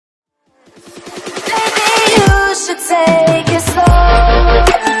take it slow.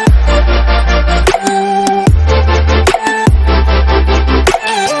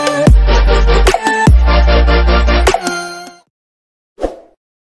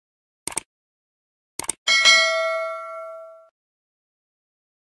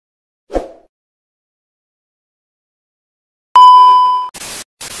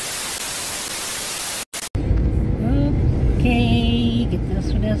 Oke, kita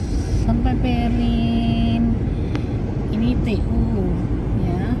sudah sampai Berlin. Ini TU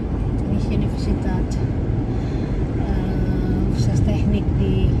ya, ini Universitas Teknik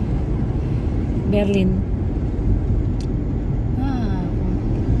di Berlin.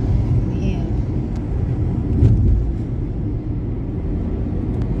 Iya.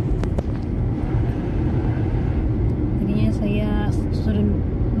 Tadinya saya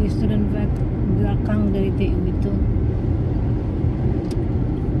student belakang dari TU itu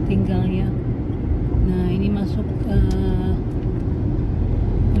tinggalnya. Nah, ini masuk ke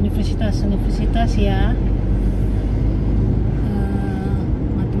universitas ya,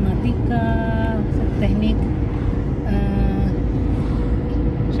 matematika, teknik,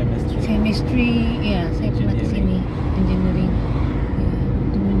 chemistry ya, saya pernah ke sini, engineering ya,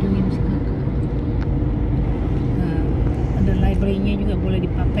 untuk mengunjungi si kakak. Nah, ada library-nya juga boleh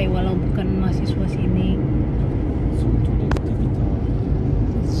dipakai walau bukan mahasiswa sini.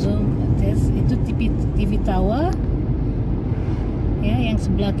 Itu TV Tower ya, yang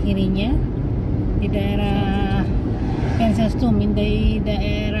sebelah kirinya di daerah Fenstersturm, di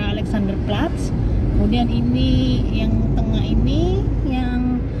daerah Alexanderplatz. Kemudian ini yang tengah ini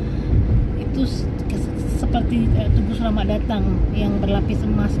yang itu seperti Tugu Selamat Datang yang berlapis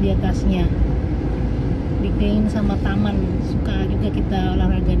emas di atasnya, dikelilingi sama taman. Suka juga kita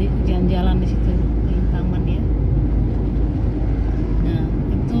olahraga di jalan-jalan di situ di taman ya.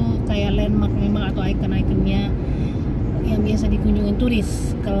 Kayak landmark memang atau ikon-ikonnya yang biasa dikunjungi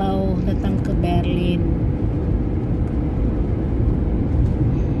turis kalau datang ke Berlin.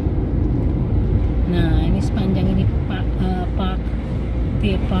 Nah, ini sepanjang ini Park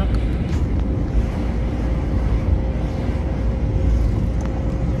Deer Park.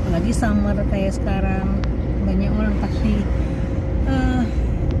 Apalagi summer kayak sekarang, banyak orang pasti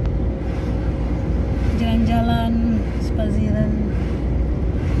jalan-jalan, spazieren,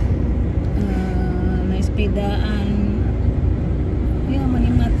 naik sepedaan ya,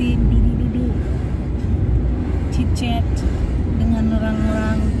 menikmati duduk-duduk chit-chat dengan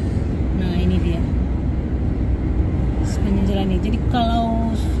orang-orang. Nah, ini dia sepanjang jalan ini. Jadi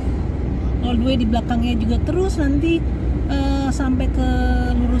kalau all the way di belakangnya juga terus nanti sampai ke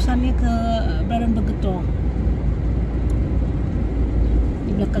lurusannya ke Brandenburg-Tor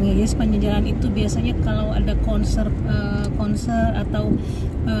di belakangnya. Jadi sepanjang jalan itu biasanya kalau ada konser atau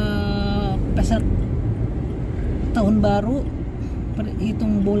pesta tahun baru,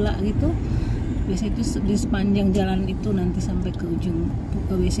 hitung bola gitu, biasanya itu di sepanjang jalan itu nanti sampai ke ujung.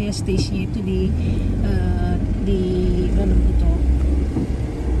 Biasanya stage-nya itu di Banyak.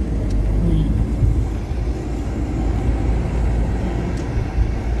 Nih,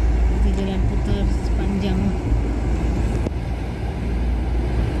 itu jalan putar sepanjang.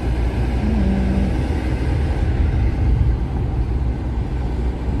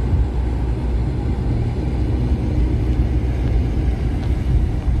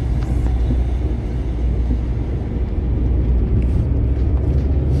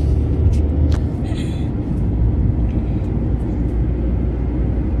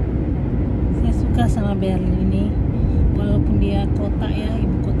 Sama Berlin ini, walaupun dia kota ya,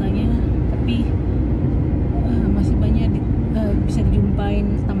 ibu kotanya, tapi masih banyak bisa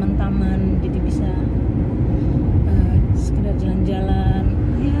dijumpain taman-taman, jadi bisa sekedar jalan-jalan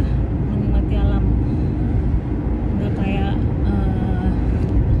ya, menikmati alam. Nggak kayak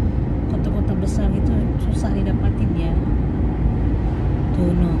kota-kota besar itu susah didapatin ya.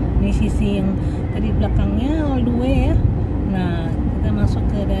 Tuh, no, ini sisi yang tadi belakangnya all the way ya. Nah, kita masuk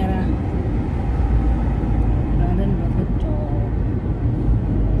ke daerah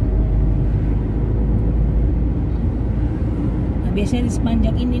biasanya di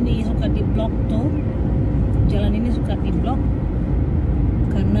sepanjang ini nih suka diblok tuh, jalan ini suka diblok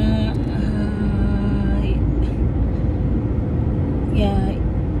karena ya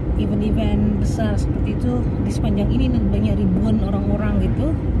event-event besar seperti itu. Di sepanjang ini banyak ribuan orang-orang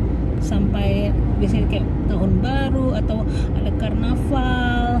gitu, sampai biasanya kayak tahun baru atau ada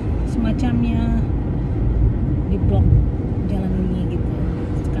karnaval semacamnya, diblok jalan ini gitu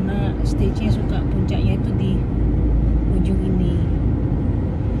karena stage-nya suka puncaknya itu di ujung ini.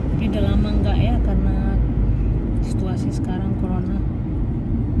 Tapi udah lama enggak ya, karena situasi sekarang corona.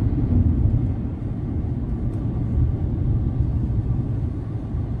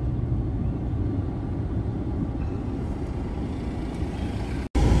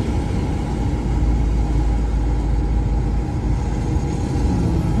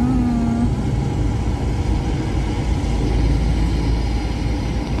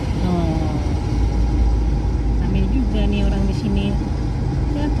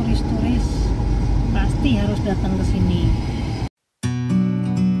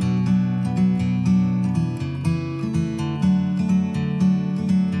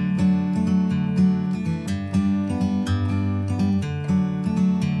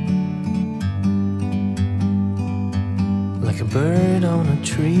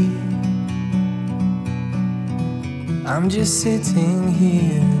 tree. I'm just sitting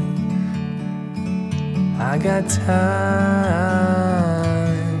here. I got time.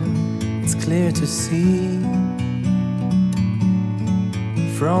 It's clear to see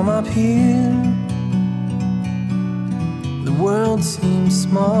from up here. The world seems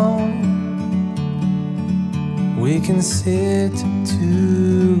small. We can sit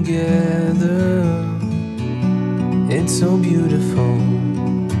together. It's so beautiful,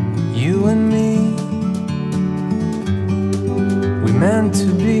 you and me. We meant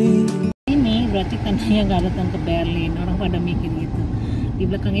to be. Ini berarti tandanya nggak datang ke Berlin. Orang pada mikir gitu. Di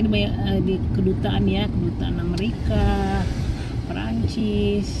belakang ini banyak di kedutaan ya, kedutaan Amerika,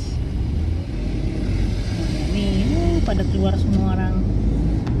 Perancis. Nih, pada keluar semua orang.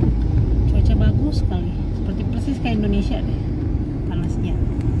 Cuaca bagus sekali, seperti persis kayak Indonesia deh, panasnya.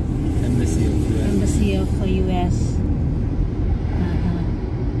 Embassy of US.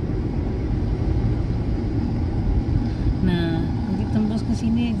 Nah, nanti tembus ke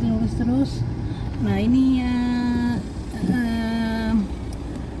sini terus. Nah, ini ya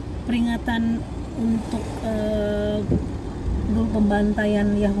peringatan untuk dulu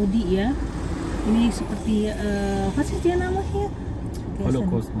pembantaian Yahudi ya. Ini seperti apa sih dia namanya?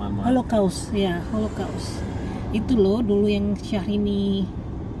 Holocaust ya, Holocaust. Itu loh dulu yang Syahrini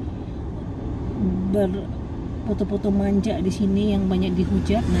berfoto-foto manja di sini yang banyak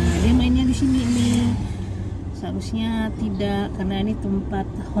dihujat. Nah, dia mainnya di sini nih. Seharusnya tidak, karena ini tempat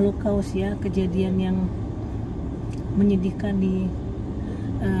Holocaust ya, kejadian yang menyedihkan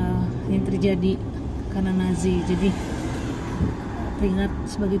yang terjadi karena Nazi. Jadi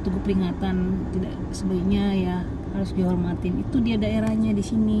sebagai tugu peringatan, tidak sebaiknya ya harus dihormatin. Itu dia daerahnya di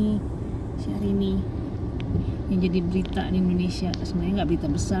sini, Syahrini yang jadi berita di Indonesia. Sebenarnya nggak berita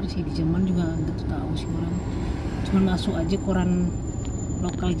besar sih, di Jerman juga nggak tahu sih orang, cuma masuk aja koran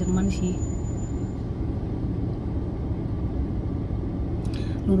lokal Jerman sih.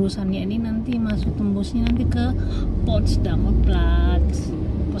 Lurusannya ini nanti masuk tembusnya nanti ke Potsdamer Platz.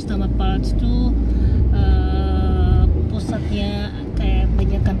 Potsdamer Platz itu pusatnya kayak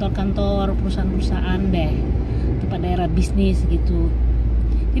banyak kantor-kantor, perusahaan-perusahaan deh, tempat daerah bisnis gitu.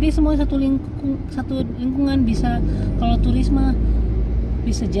 Jadi semua satu lingkungan bisa, kalau turis mah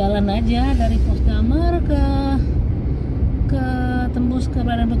bisa jalan aja dari Potsdamer ke tembus ke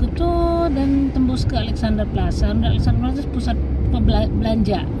Banyak dan tembus ke Alexanderplatz. Alexanderplatz itu pusat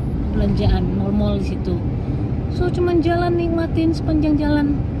belanjaan, mall-mall di situ. So cuman jalan, nikmatin sepanjang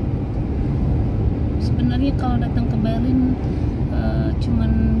jalan. Sebenarnya kalau datang ke Berlin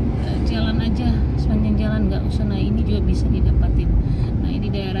cuman jalan aja sepanjang jalan, nggak usah. Nah, ini juga bisa didapatin. Nah, ini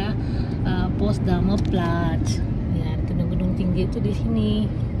daerah Potsdamer Platz. Ya, gedung-gedung tinggi itu di sini.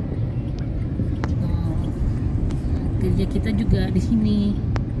 Gereja kita juga di sini.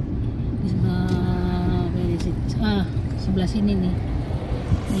 Di sebelah sini nih.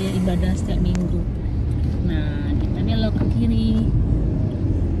 Ya, ibadah setiap minggu. Nah, kita belok ke kiri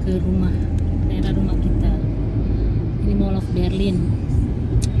ke daerah rumah kita. Ini Mall of Berlin,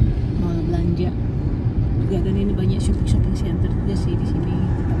 mall belanja juga, dan ini banyak shopping center juga sih di sini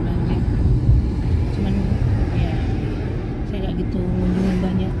tempat belanja. Cuman ya saya nggak gitu ngunjungin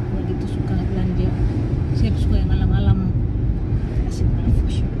banyak, nggak gitu suka belanja. Saya suka yang alam-alam, asik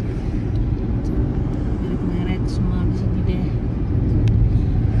banget. Dari merek semua di sini deh.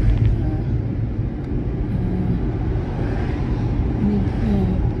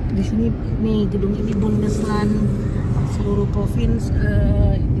 Di sini nih gedung ini Bundesland, seluruh provinsi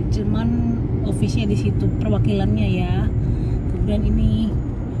di Jerman office-nya di situ, perwakilannya ya. Kemudian ini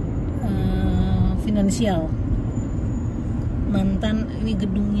finansial, mantan ini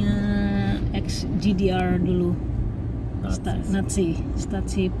gedungnya ex GDR dulu, Nazi,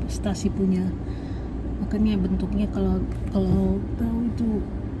 stasi punya. Makanya bentuknya kalau tahu itu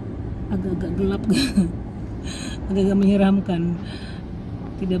agak-agak gelap, agak-agak menyeramkan.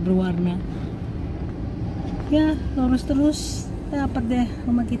 Tidak berwarna. Ya, lurus terus dapat deh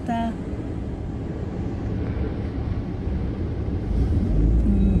rumah kita.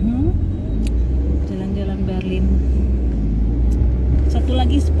 Jalan-jalan Berlin. Satu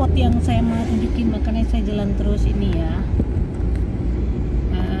lagi spot yang saya mau tunjukin, makanya saya jalan terus ini ya.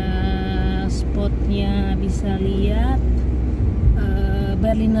 Spotnya bisa lihat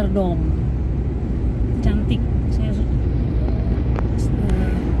Berliner Dom. Cantik. Saya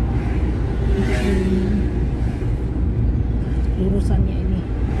lurusannya ini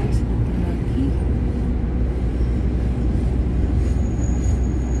sedikit lagi.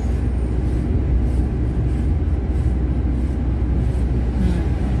 Nah,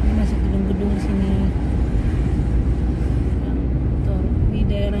 ini masih gedung-gedung sini. Kantor ini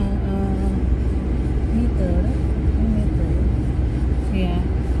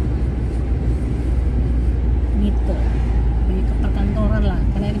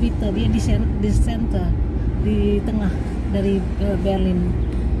center, di tengah dari Berlin.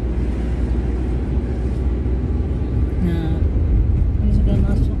 Nah, ini sudah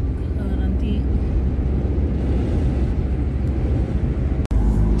masuk nanti.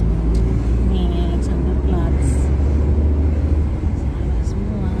 Ini Alexanderplatz. Salah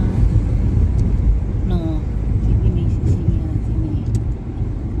semua. No, ini sisinya sini.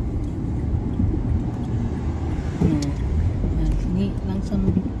 No. Nah, sini langsung.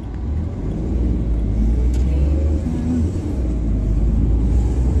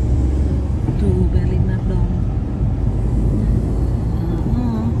 Tuh Berliner dong.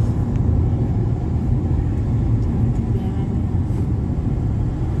 Cantik daerahnya.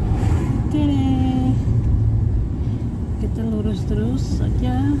 Oke deh. Kita lurus terus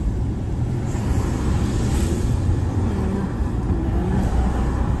saja.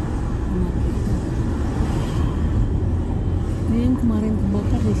 Ini yang kemarin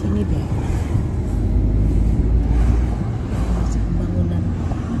kebakar di sini deh. Masih pembangunan.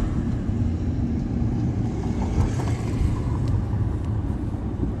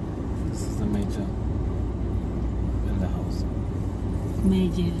 This is the major in the house.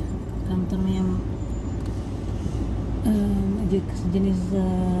 Meja kantornya meja sejenis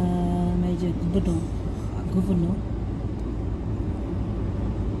meja gubernur.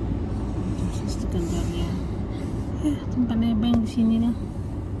 Terus itu kantornya. Tempat nebeng di sini nih.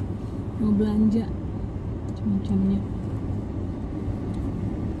 Mau belanja macam-macamnya.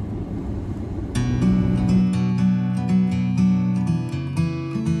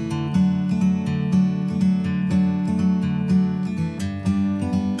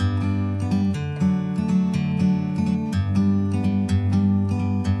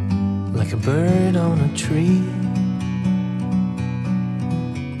 Like a bird on a tree,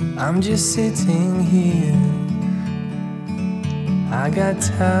 I'm just sitting here. I got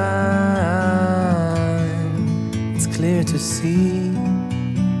time, it's clear to see.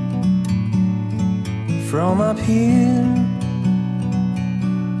 From up here,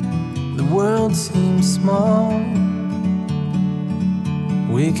 the world seems small.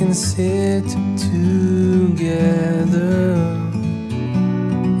 We can sit together.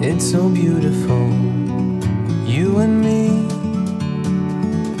 It's so beautiful, you and me.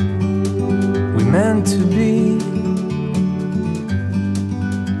 We meant to be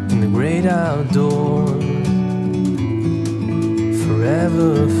in the great outdoors,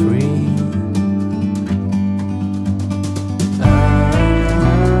 forever free.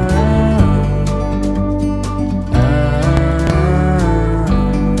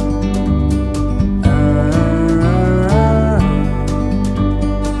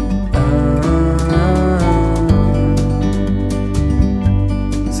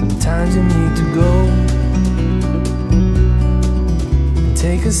 Sometimes you need to go and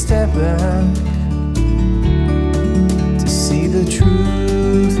take a step back to see the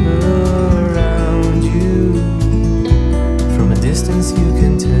truth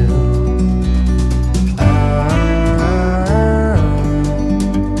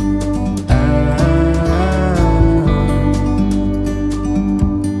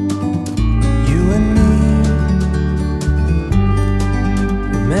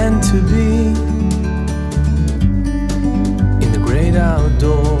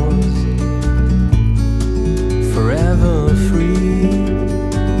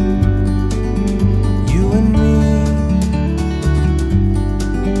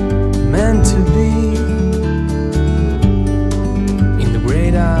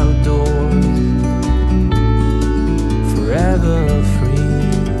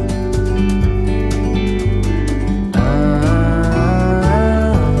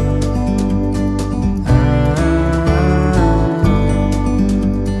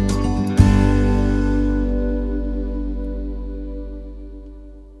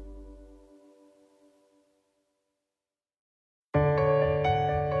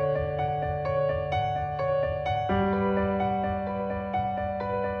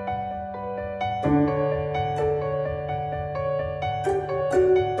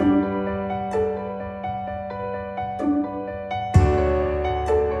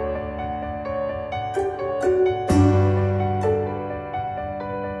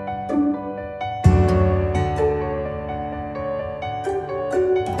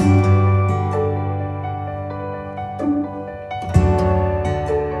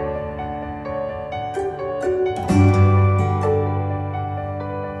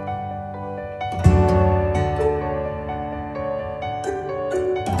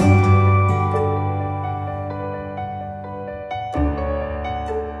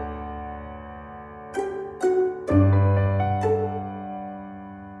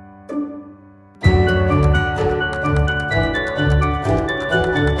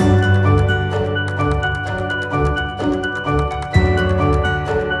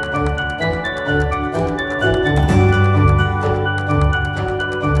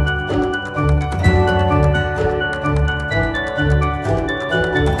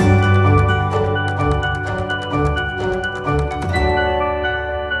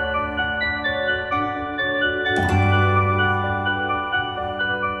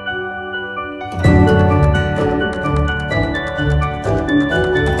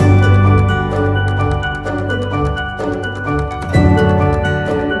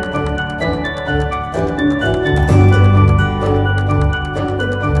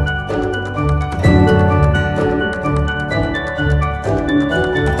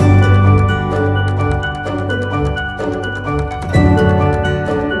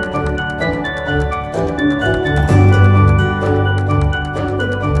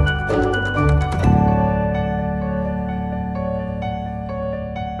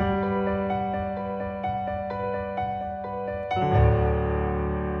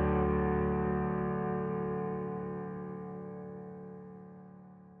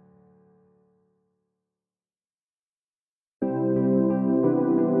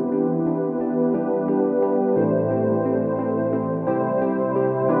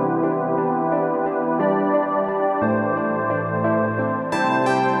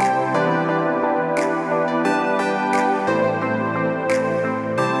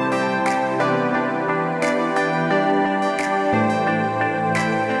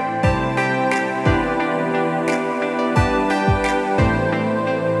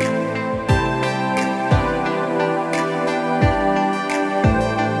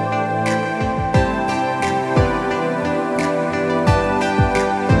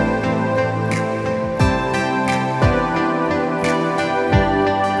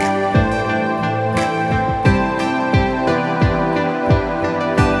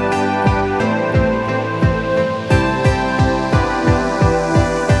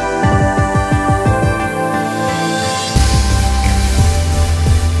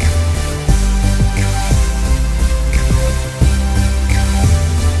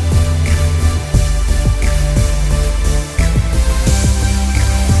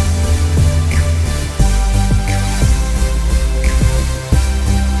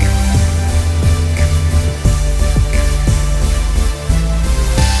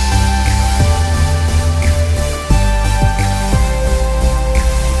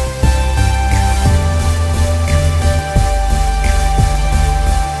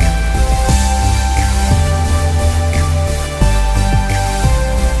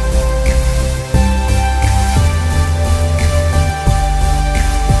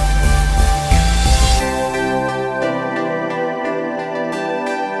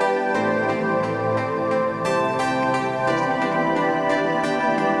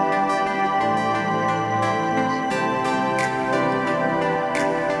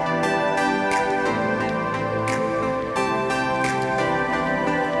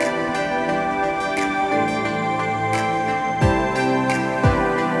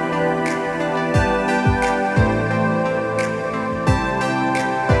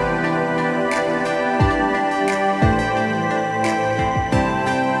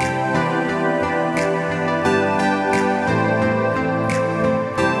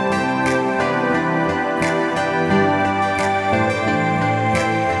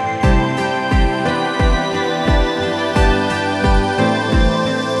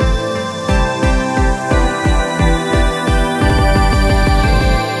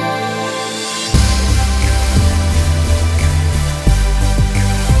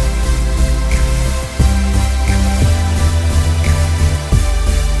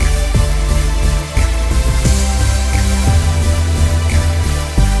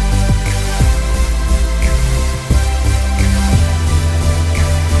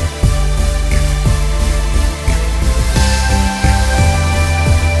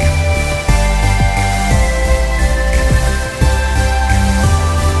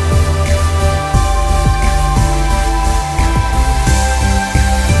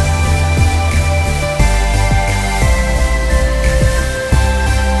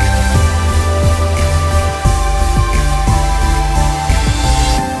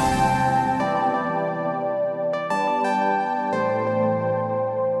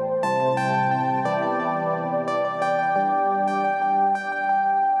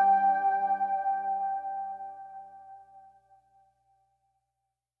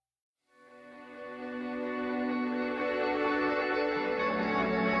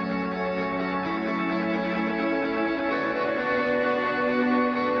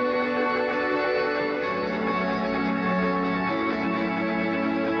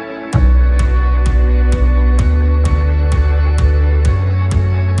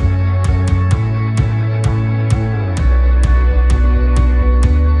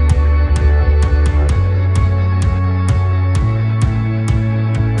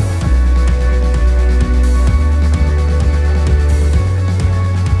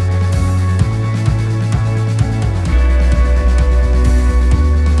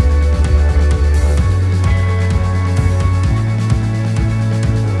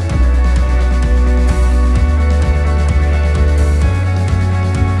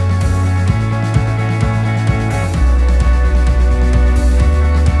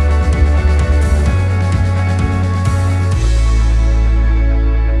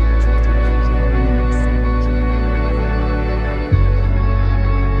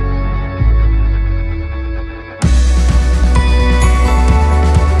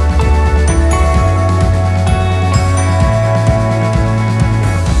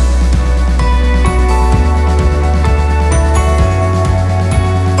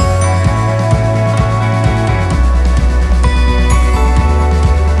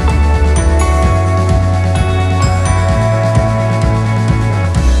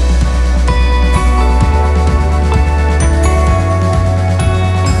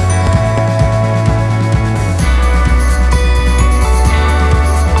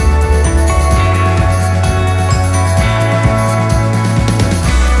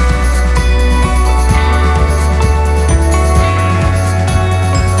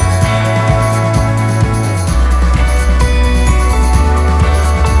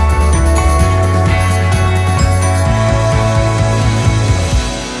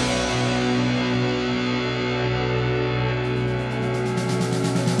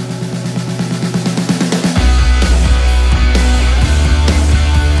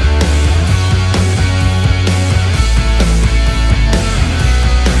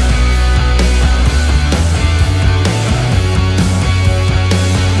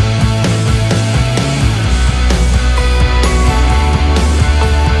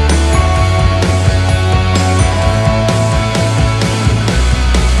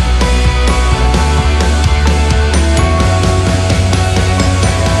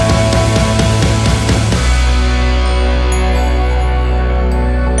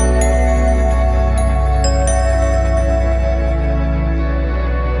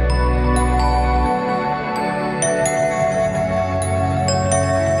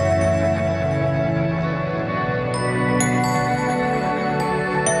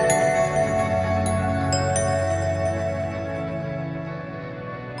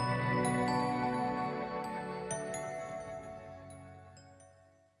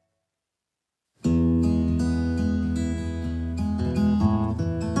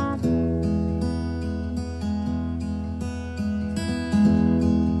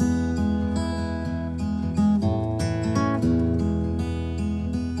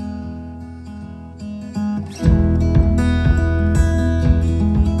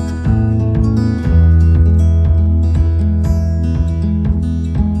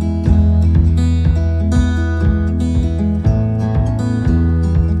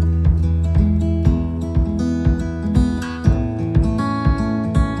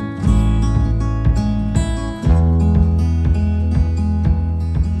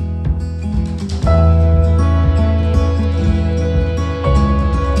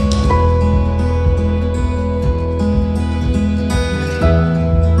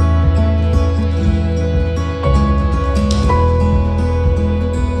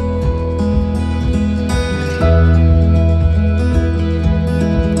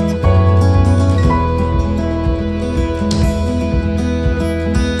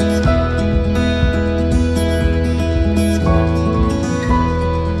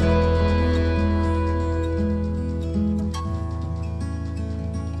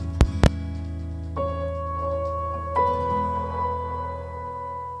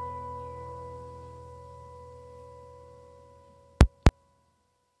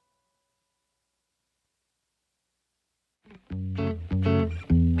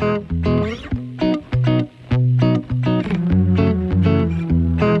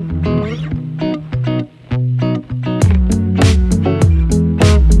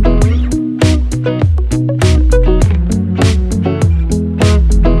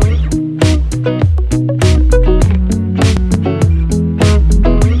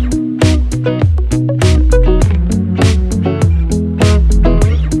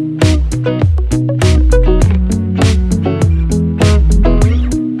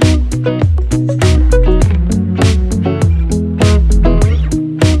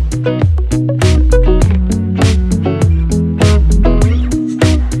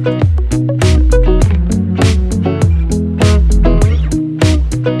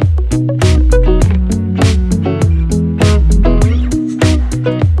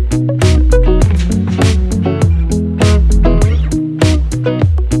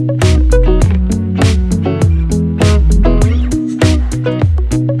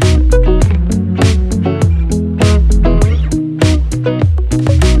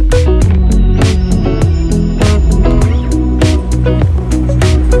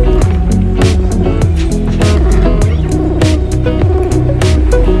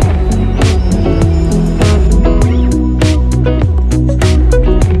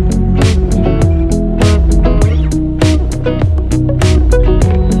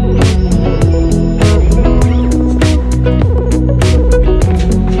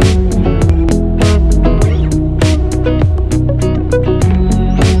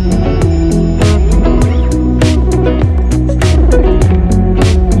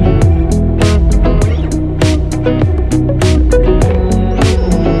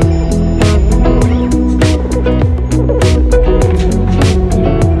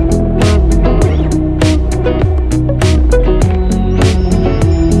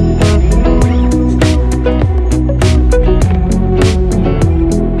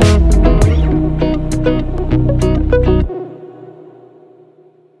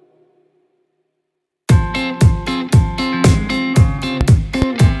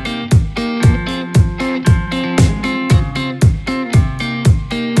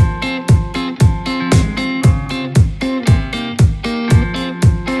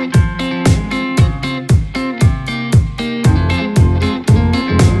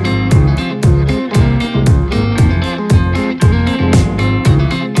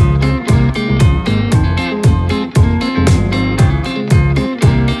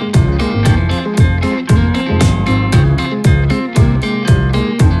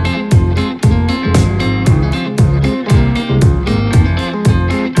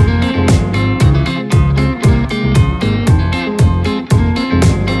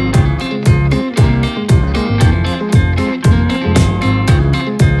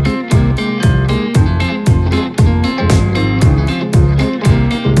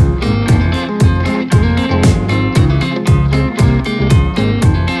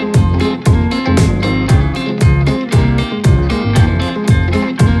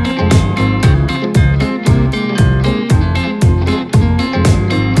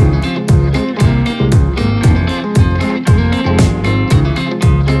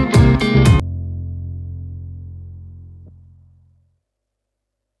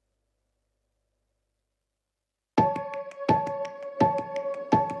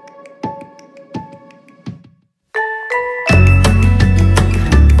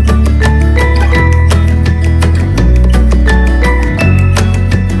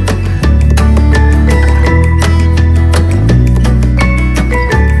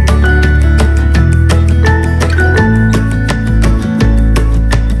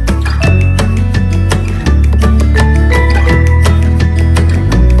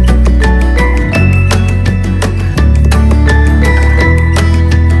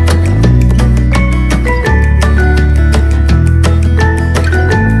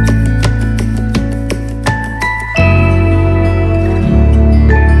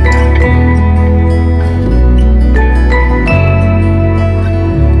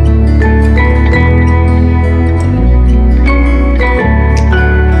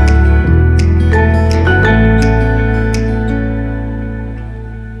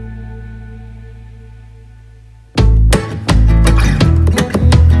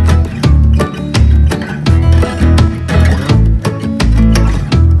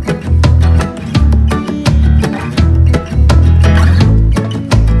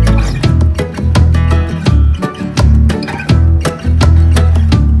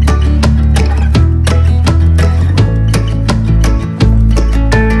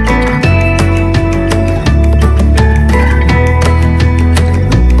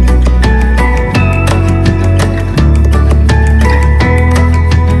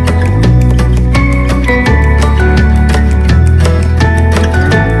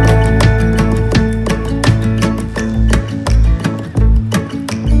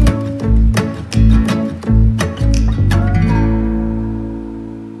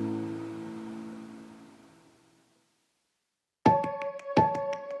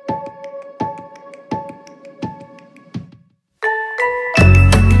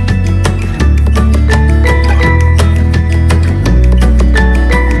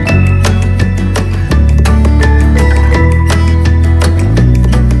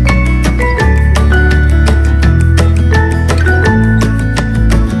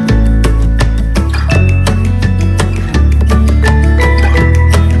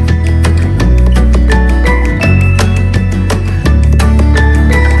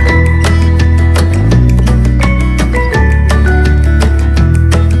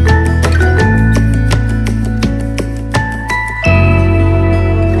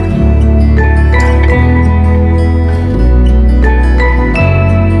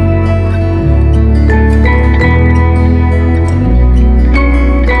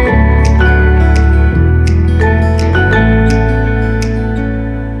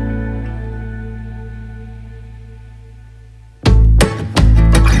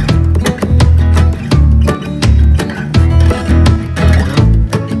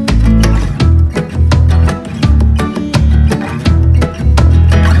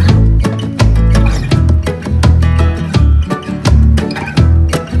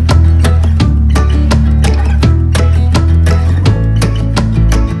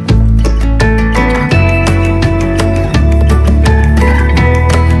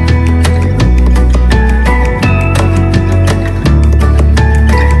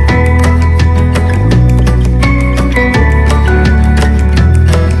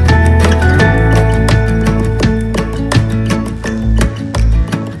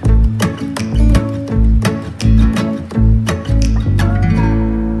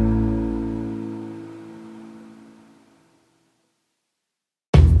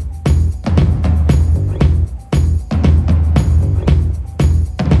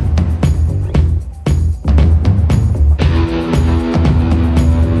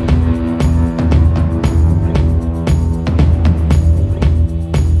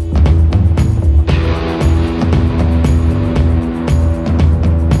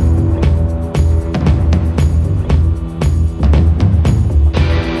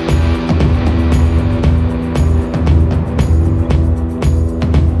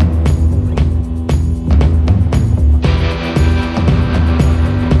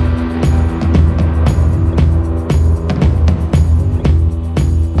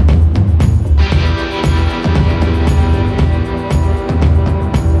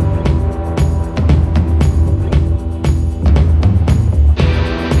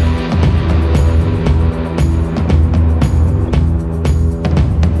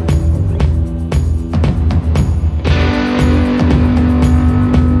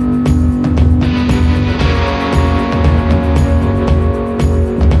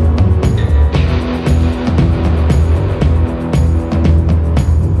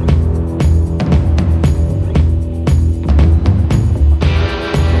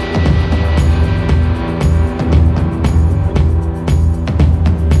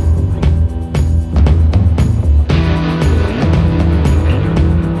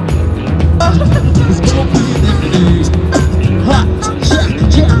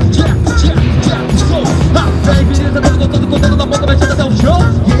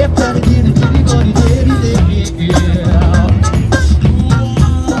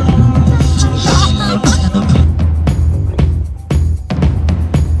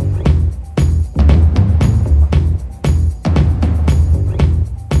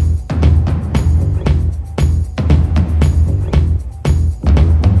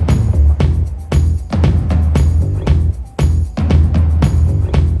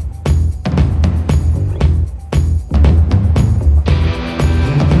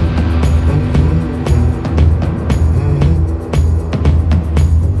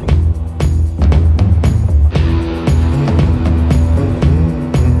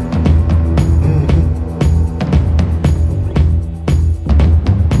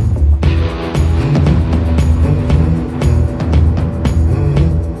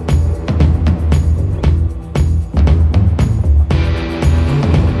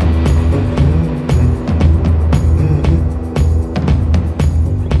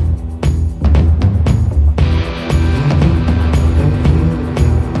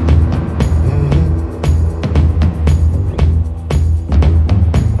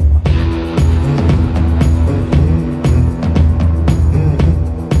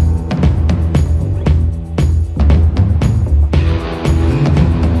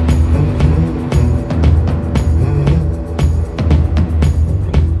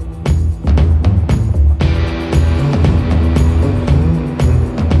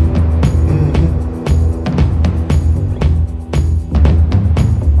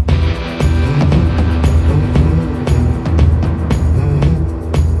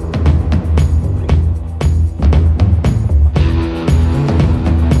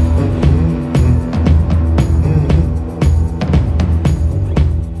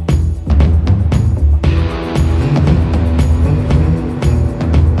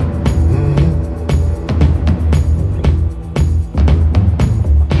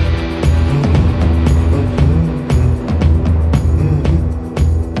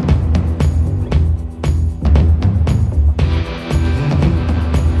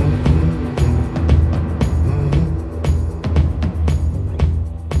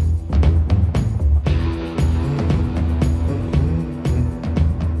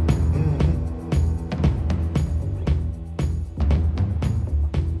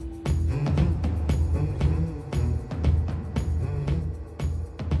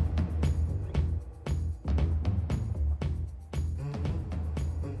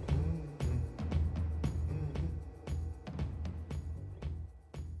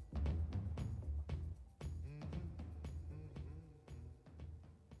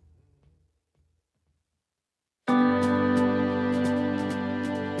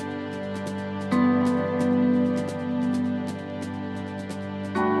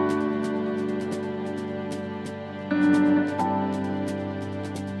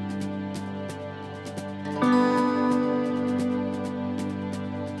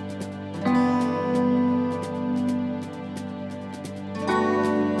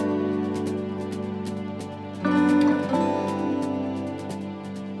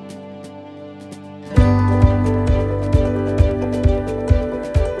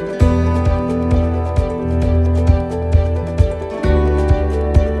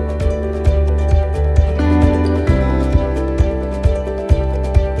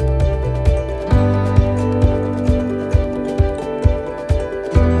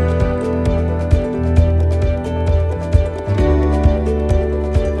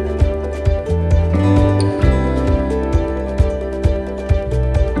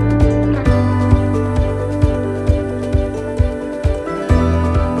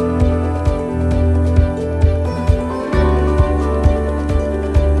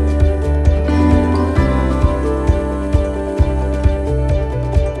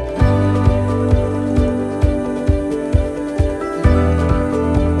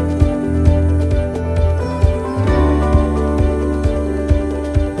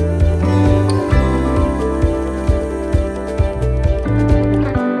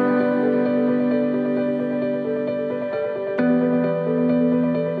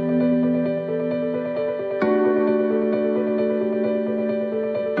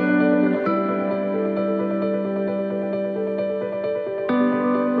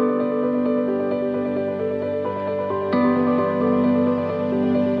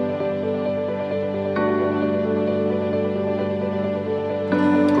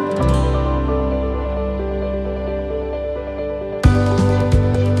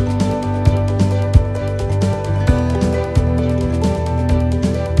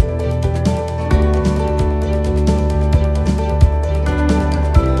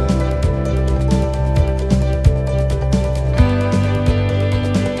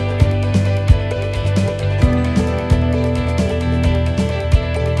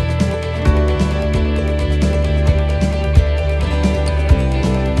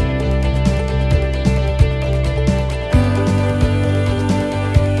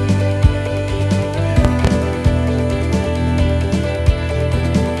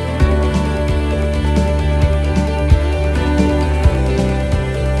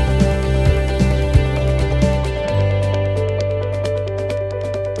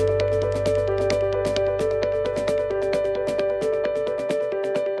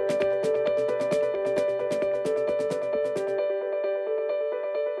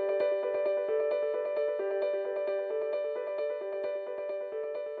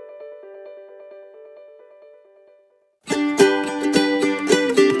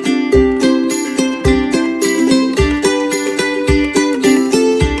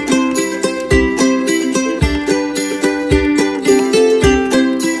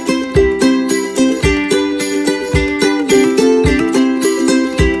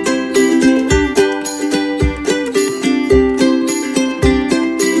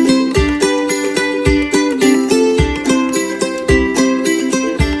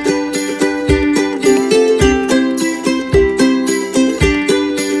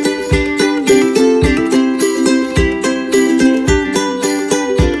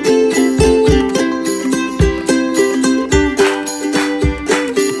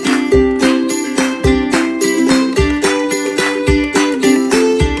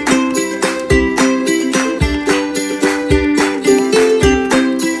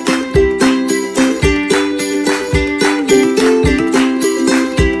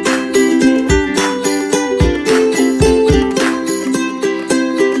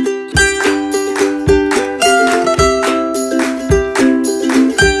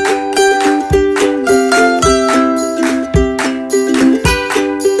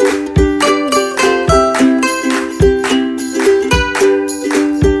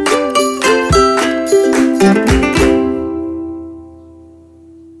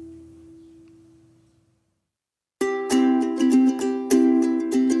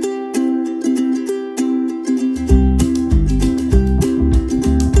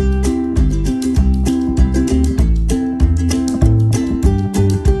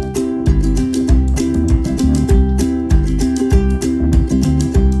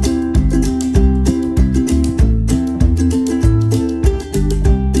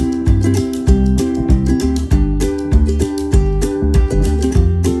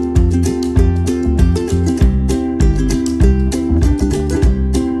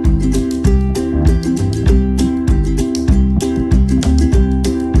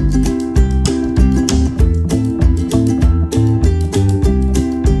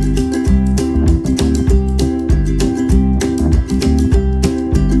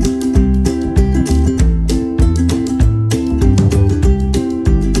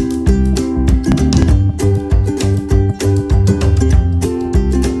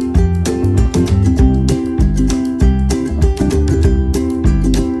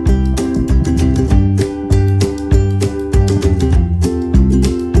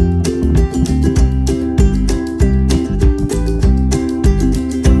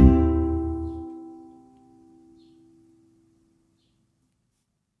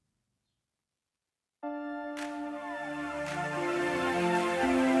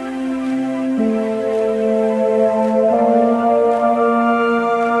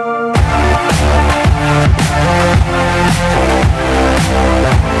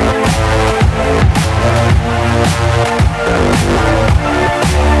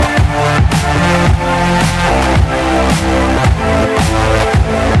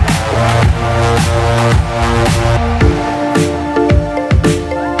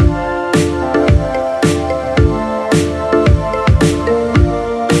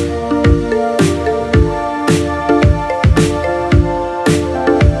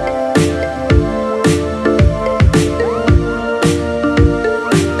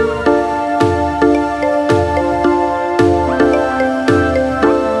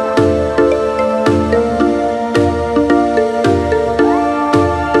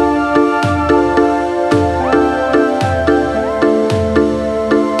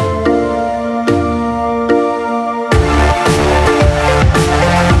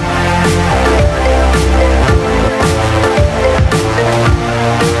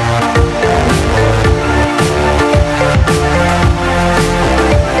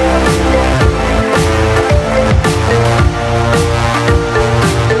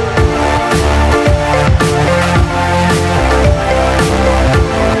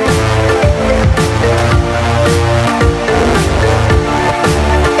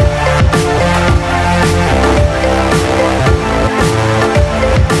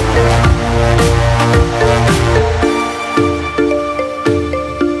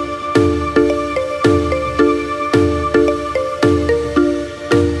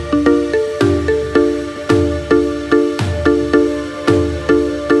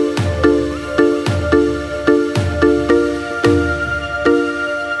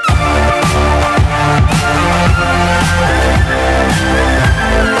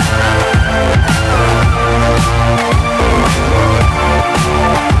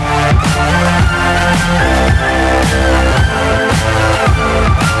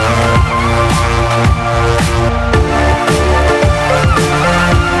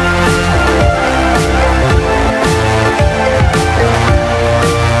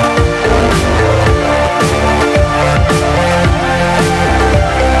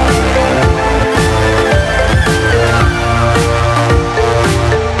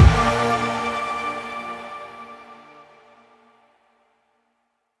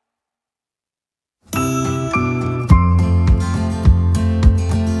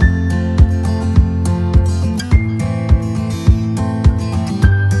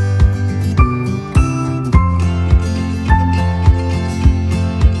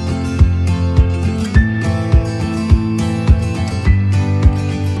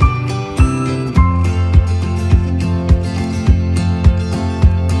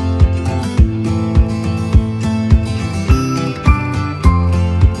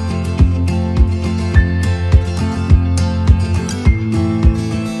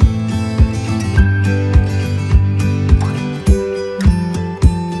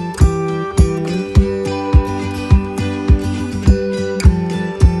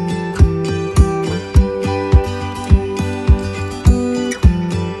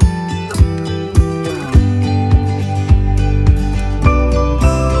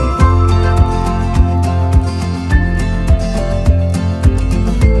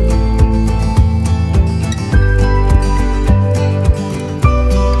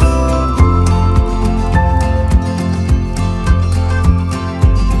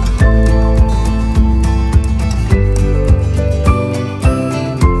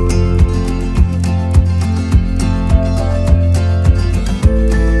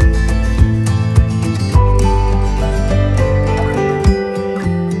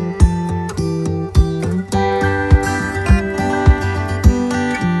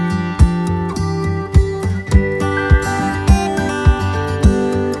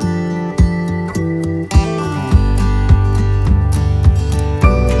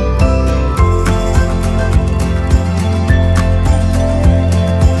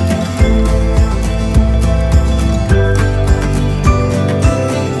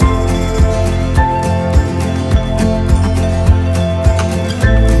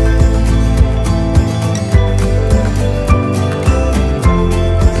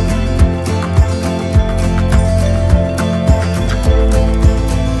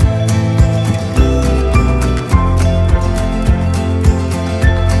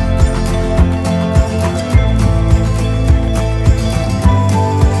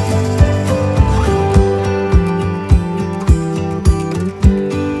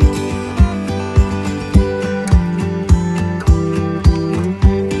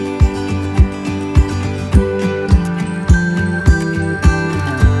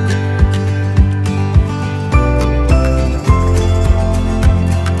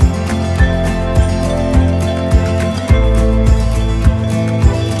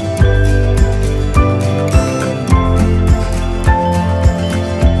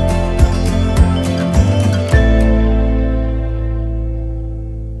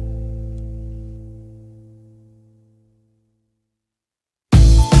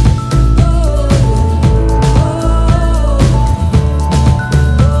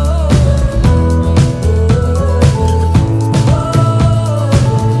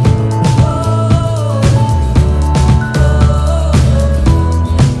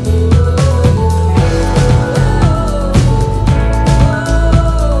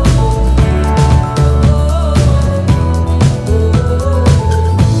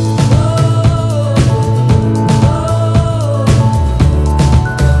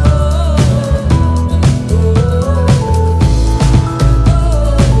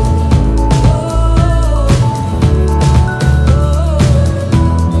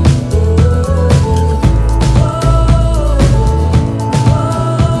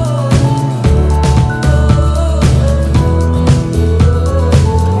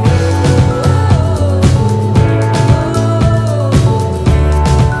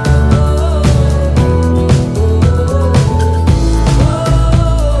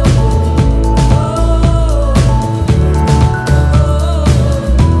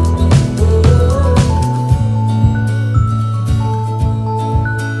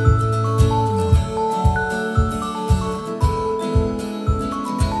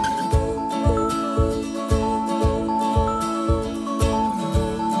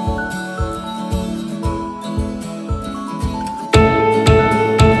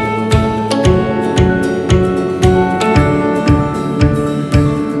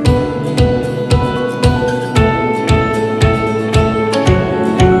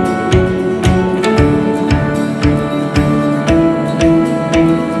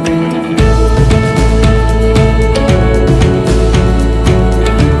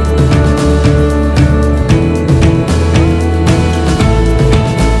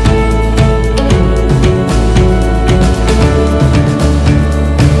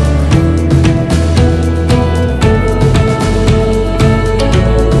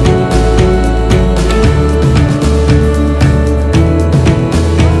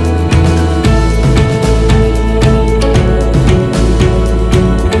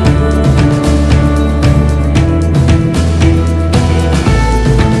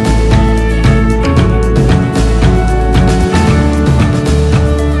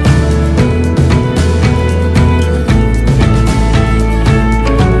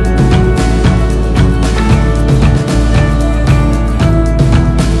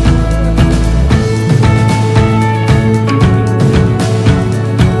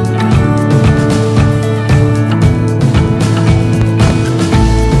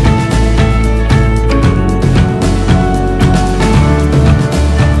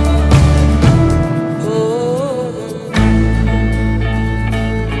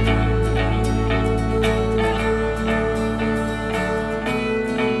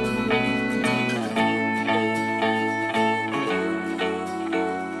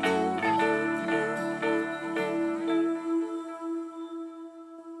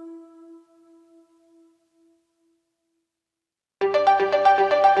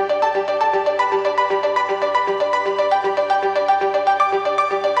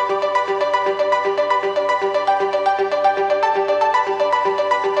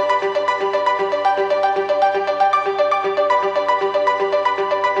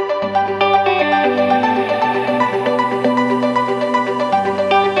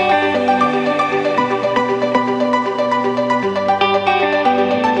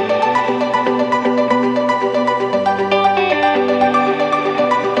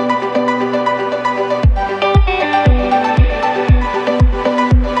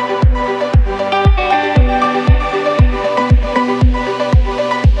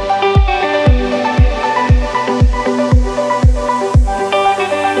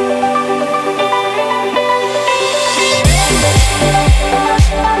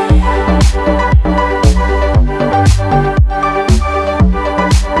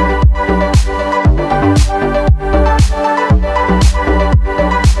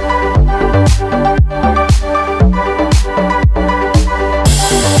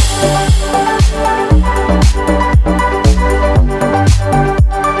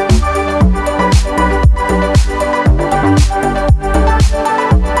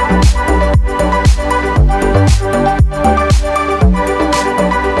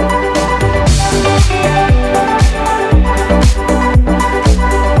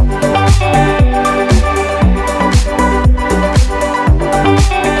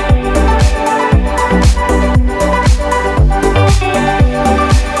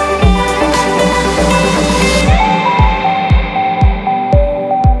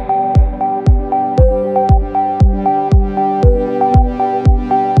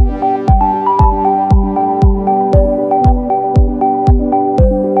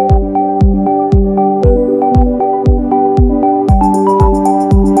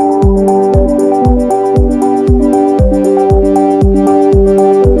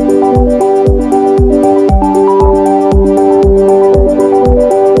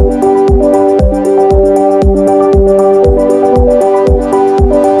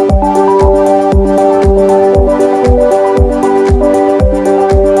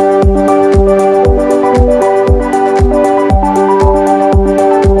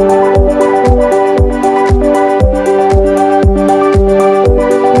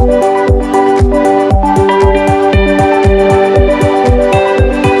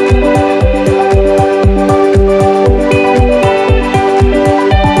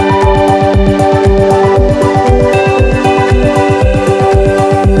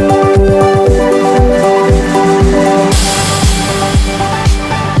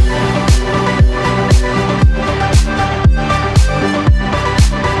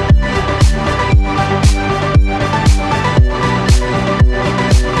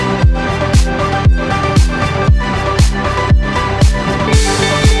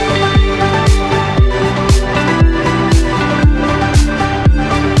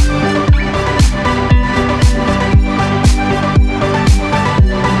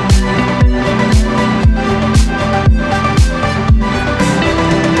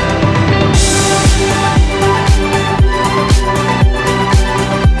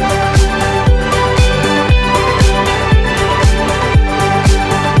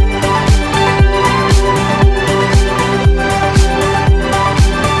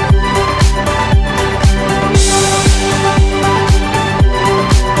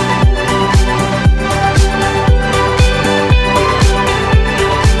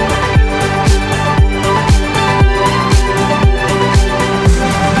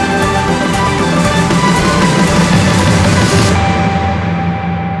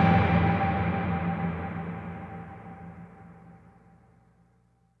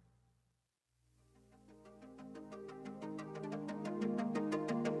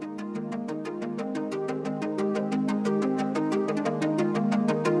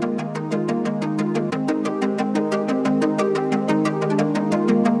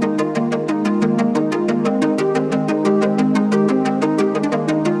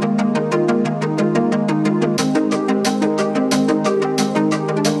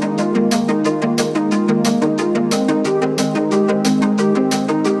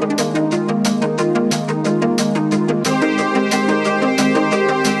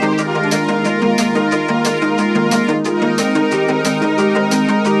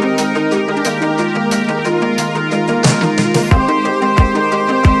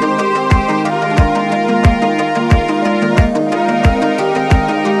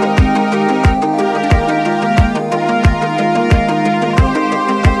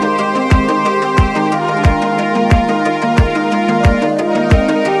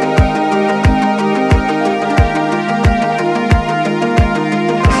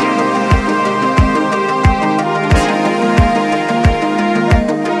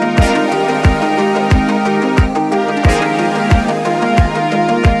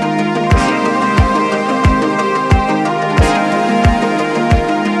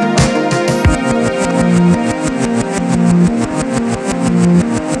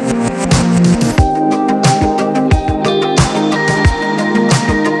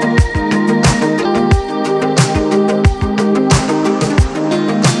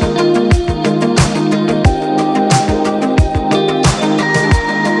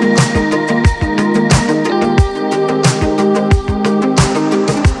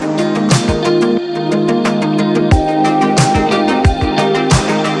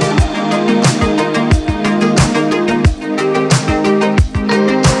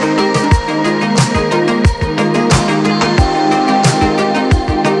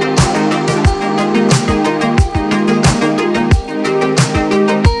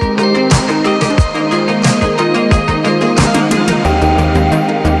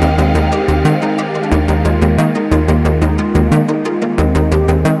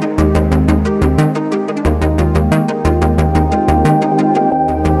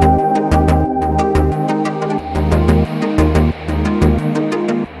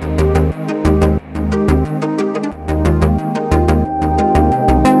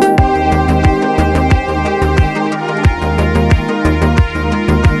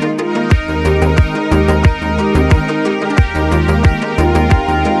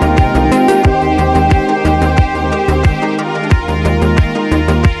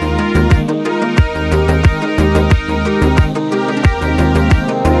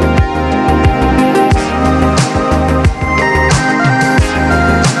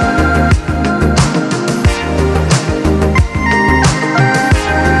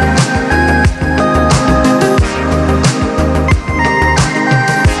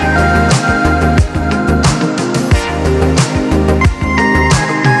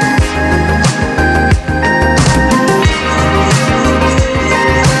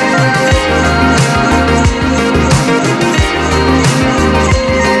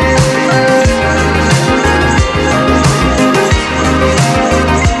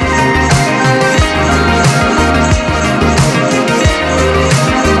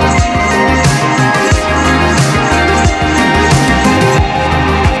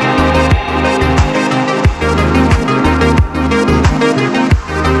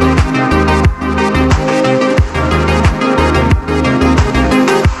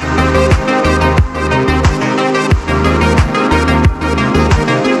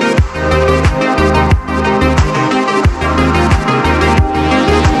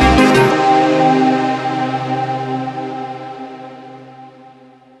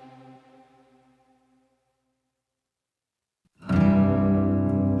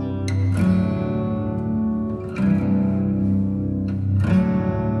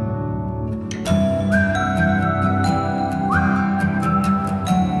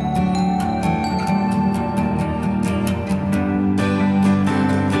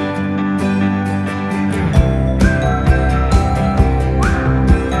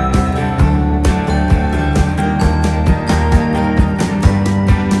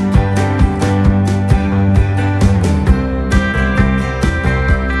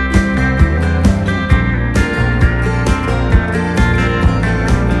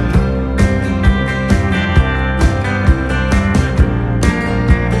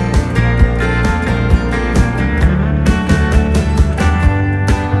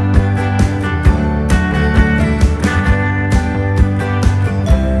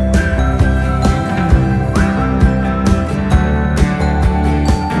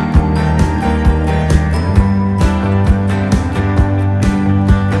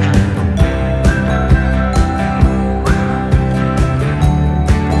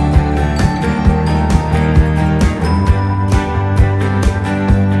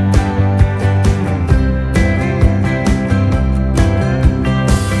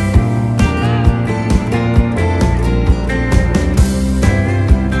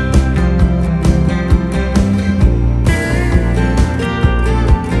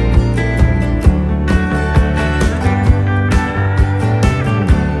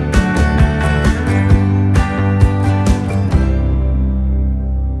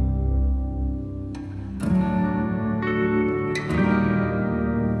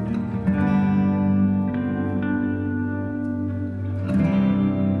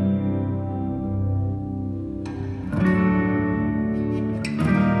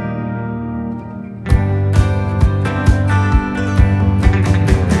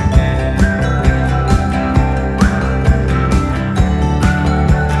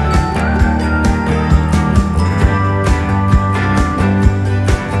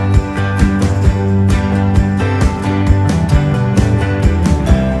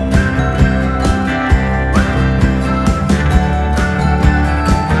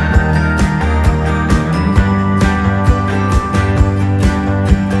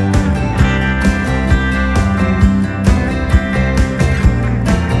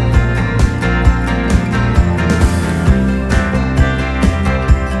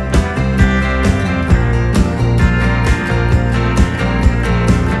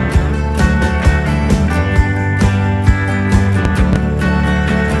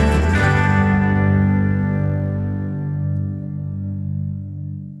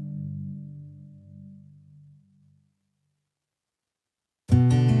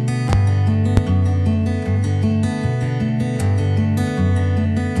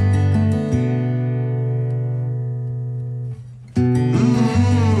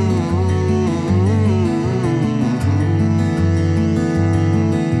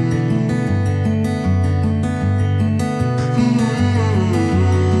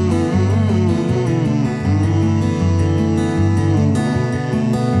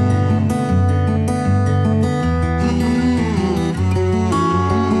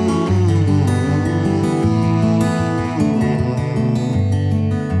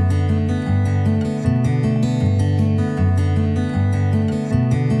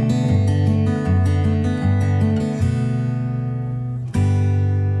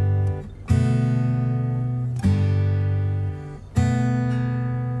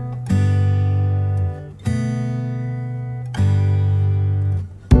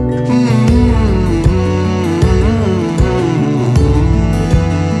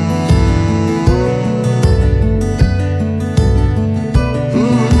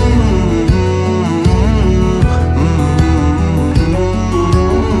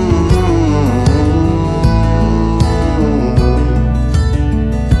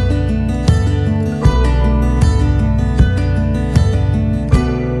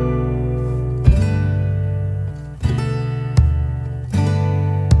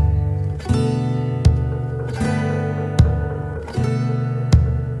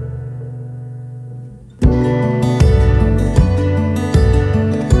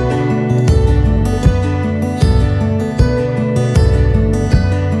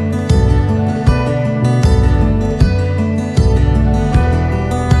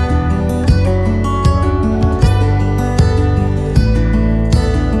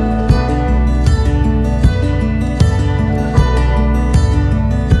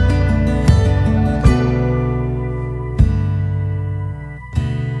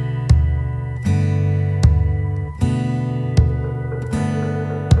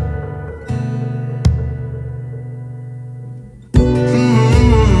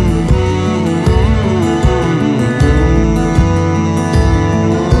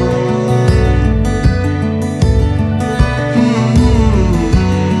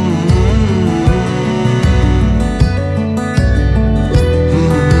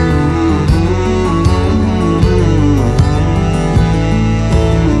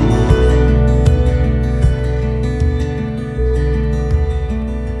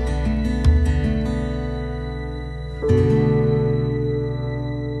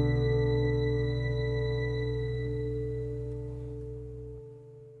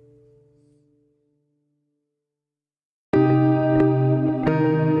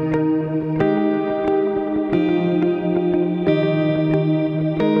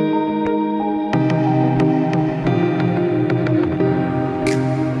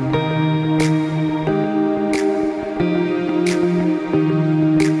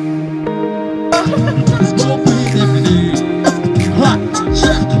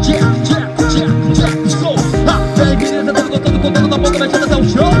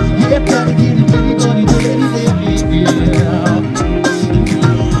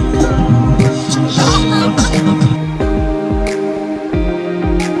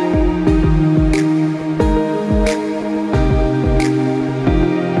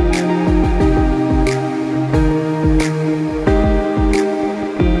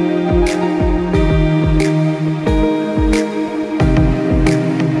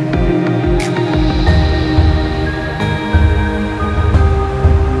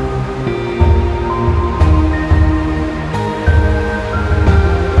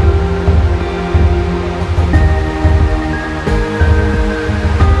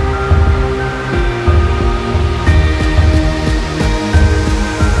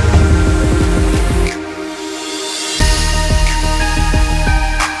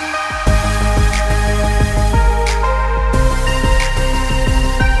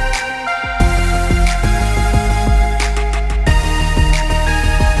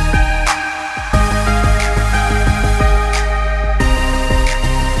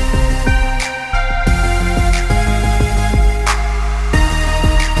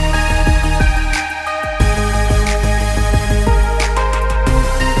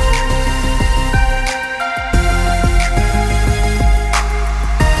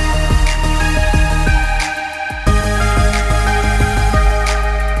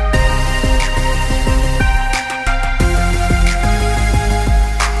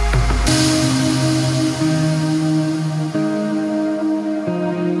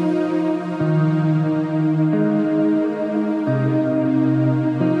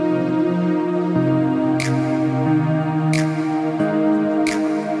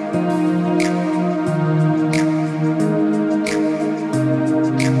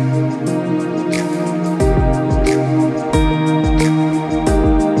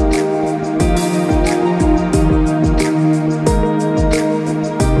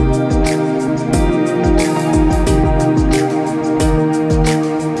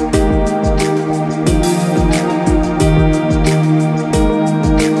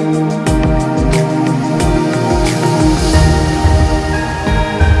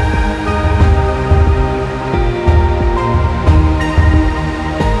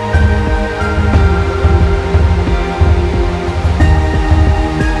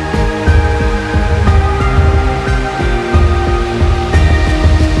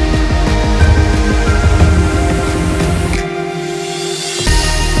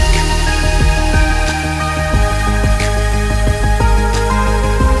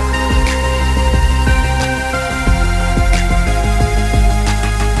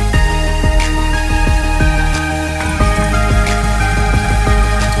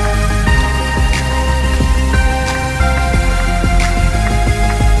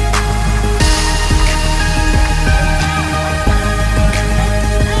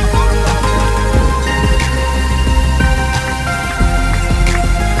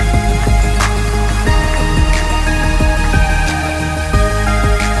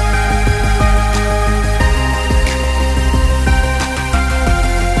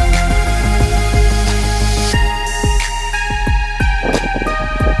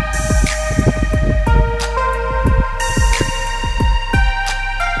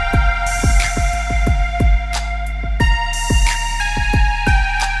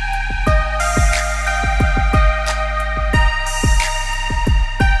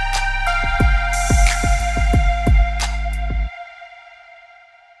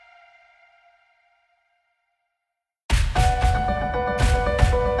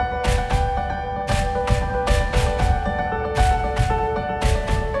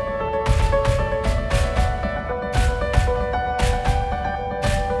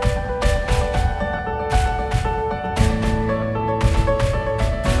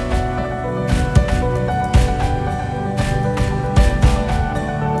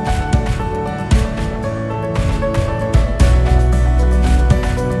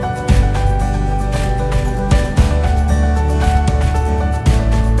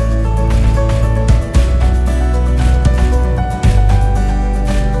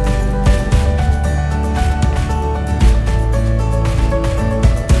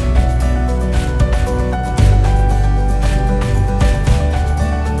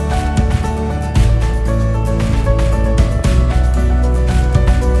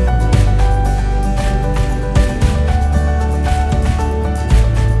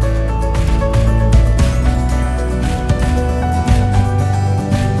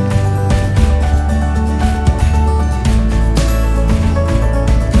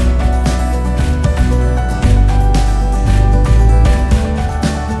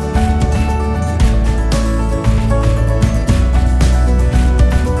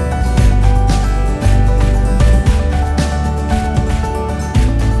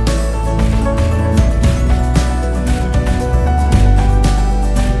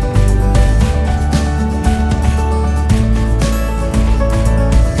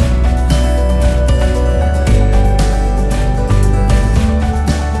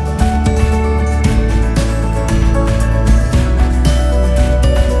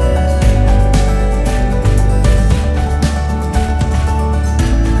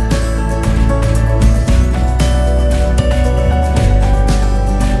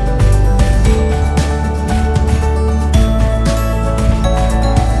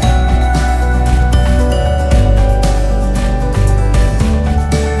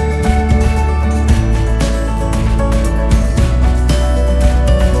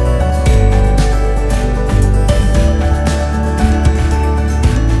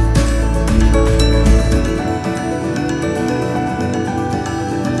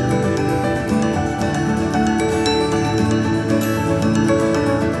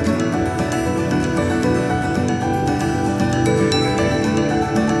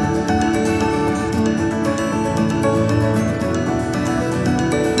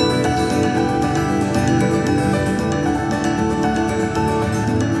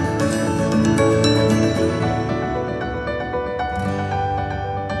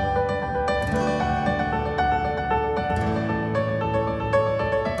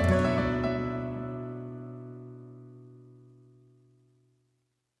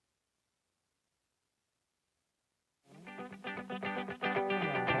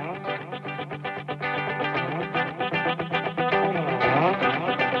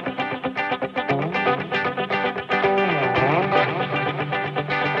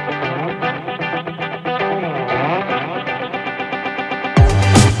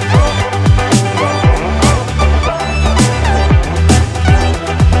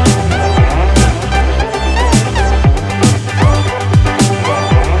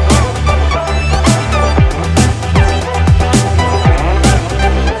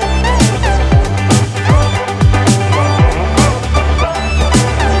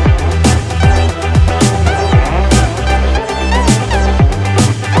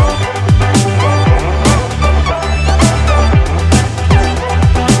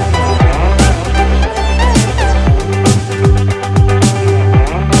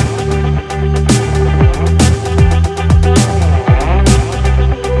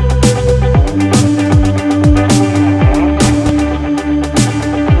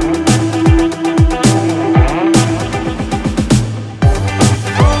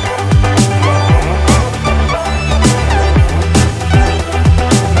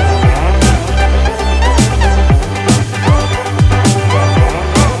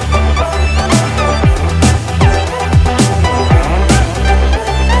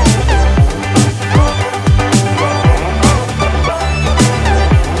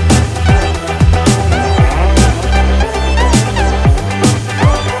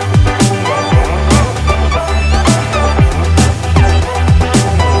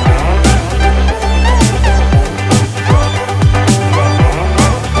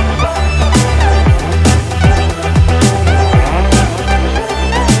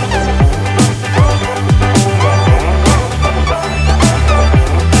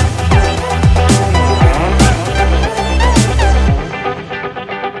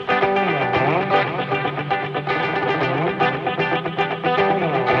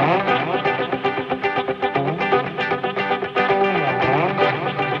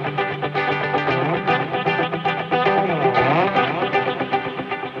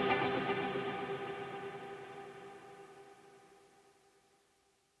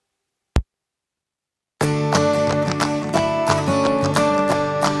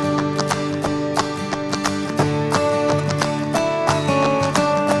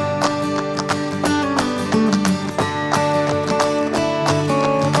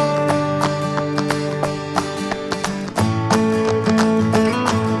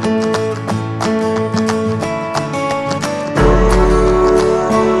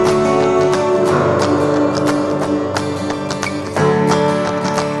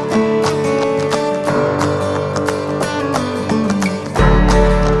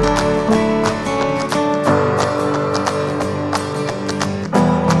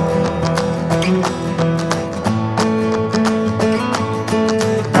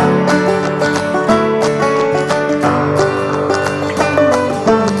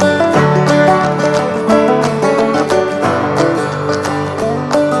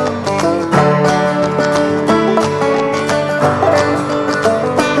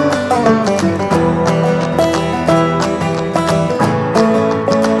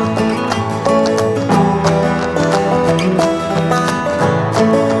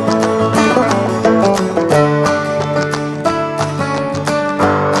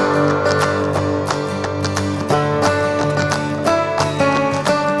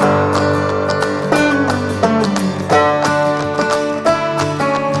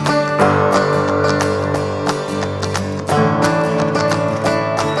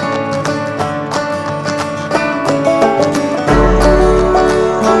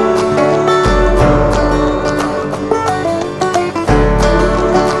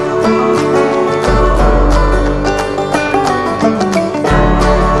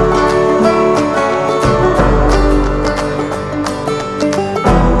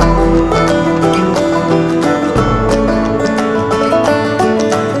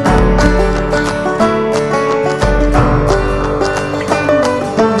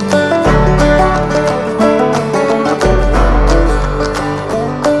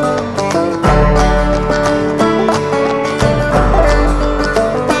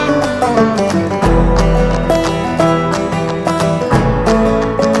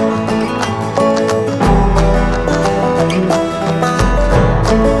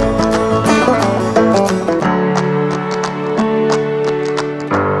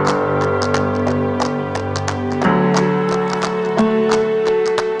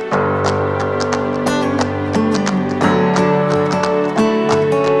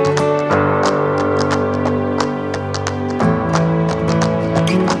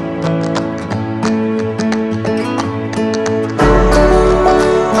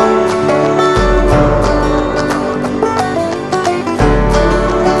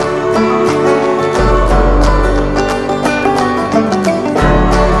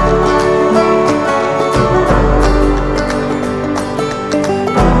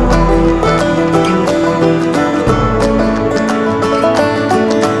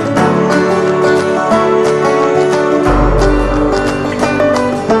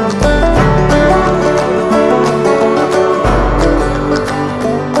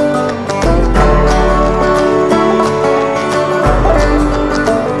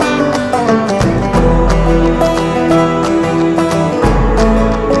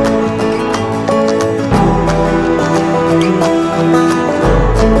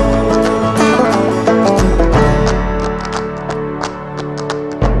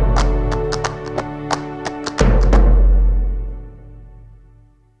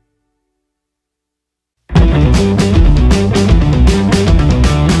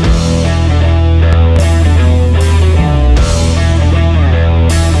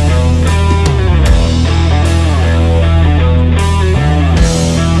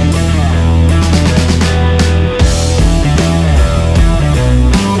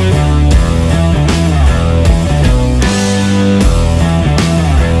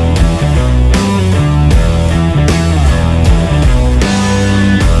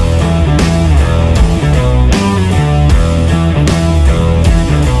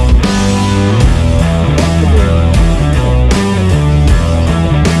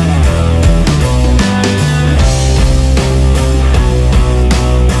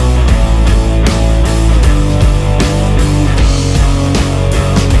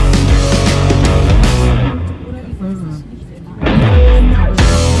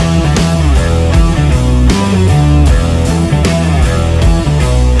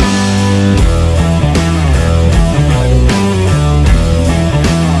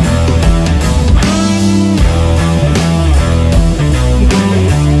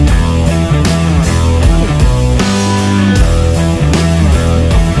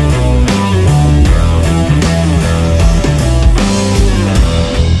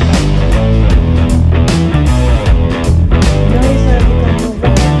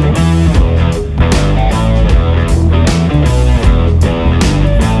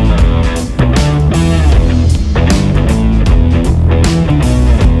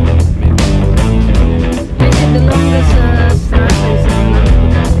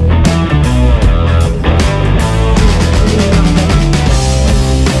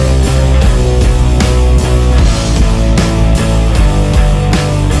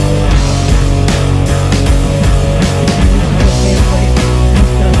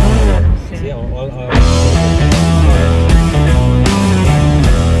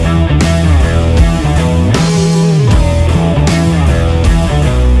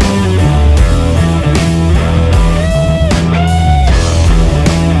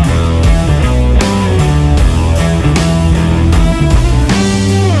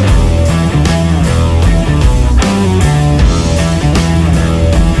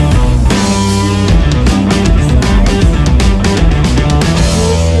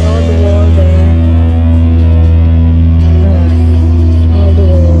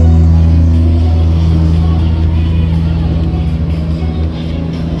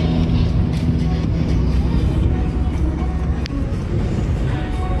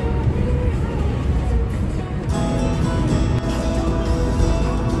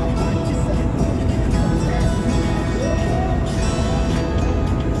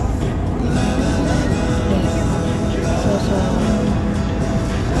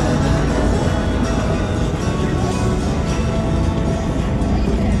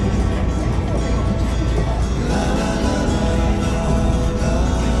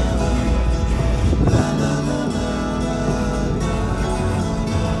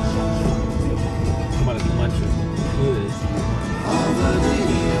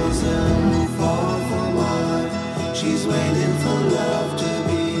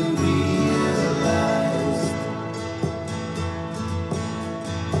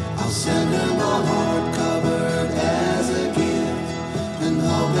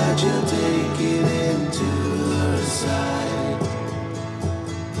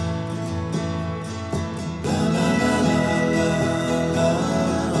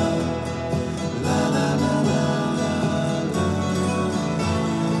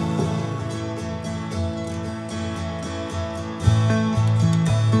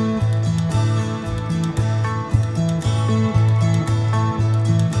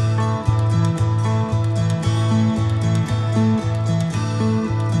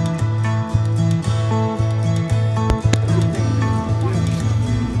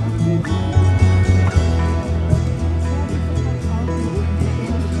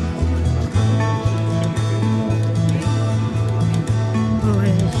Oh,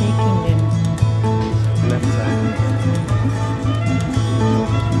 is it shaking then? Left side.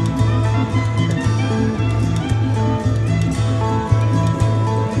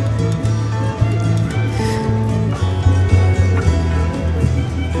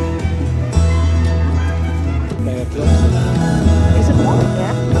 Is it warm?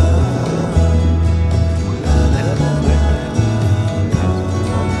 Yeah.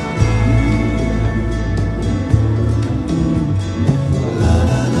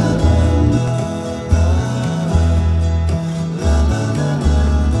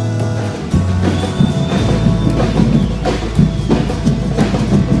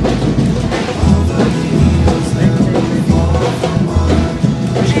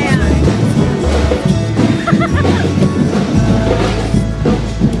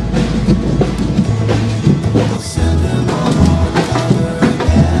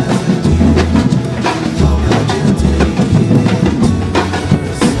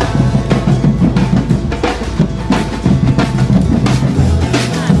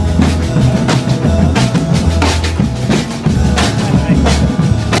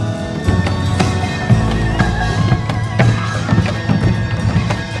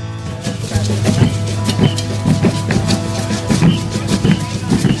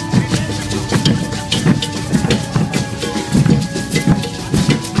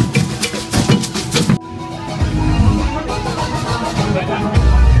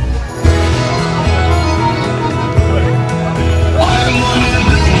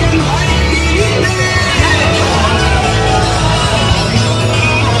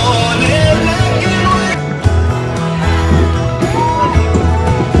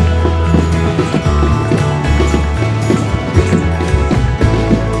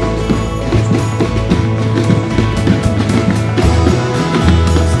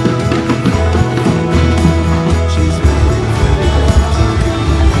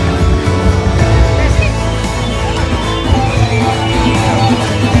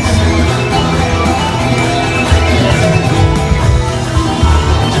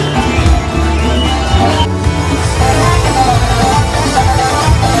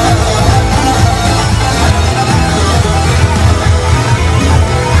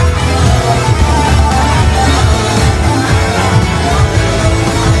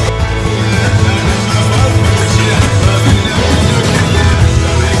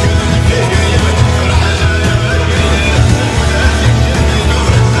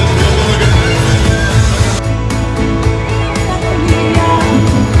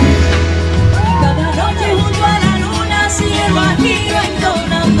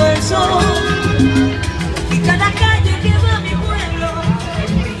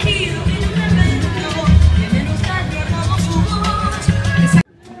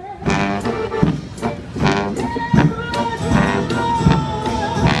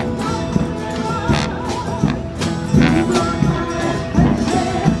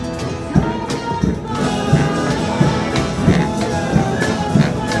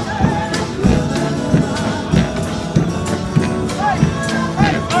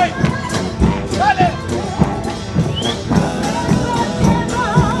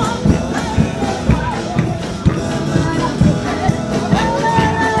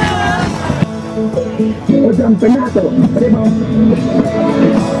 Campeonato, primo.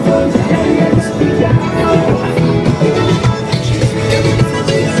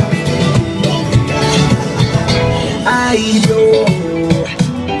 Ay, yo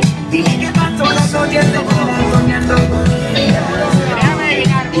dije que pasó las noches de vida soñando con ella.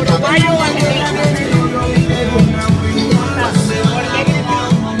 Uruguayo o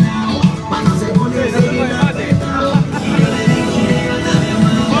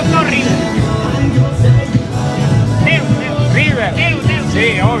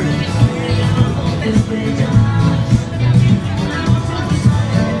Sí, obvio.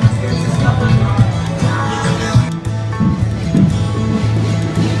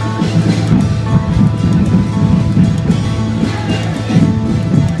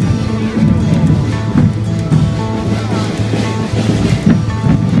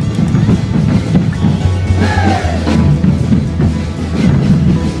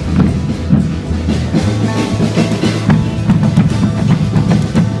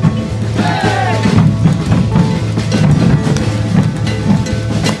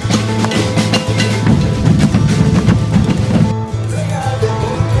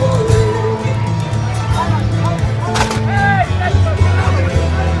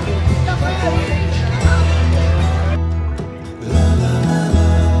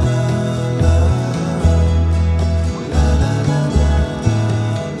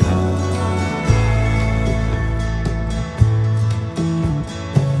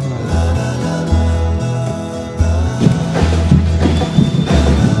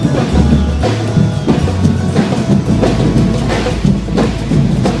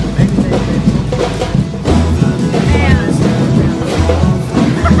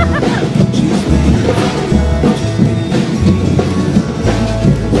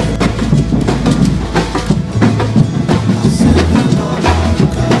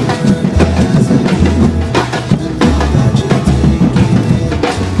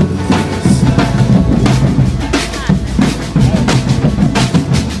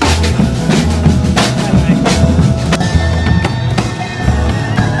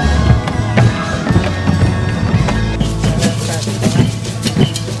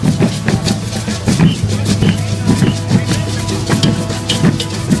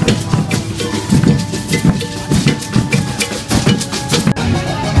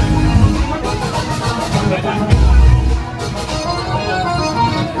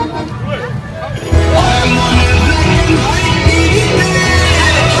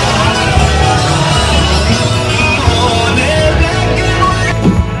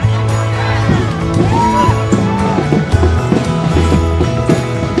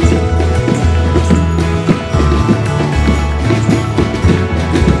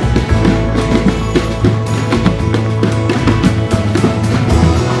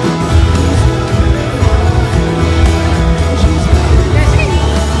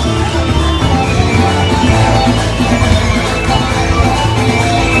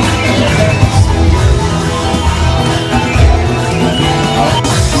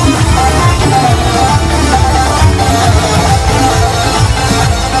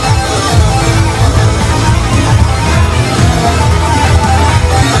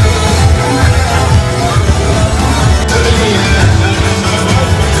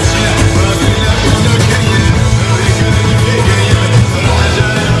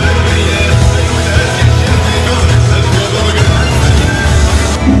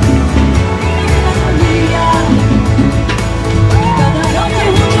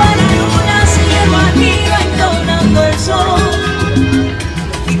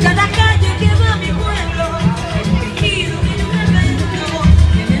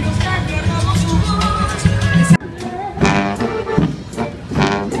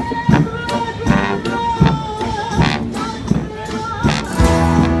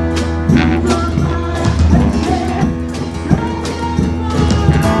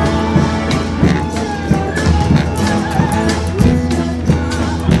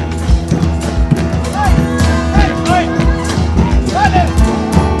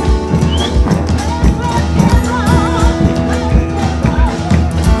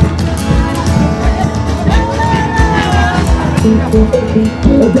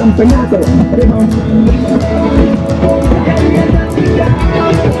 El campeonato.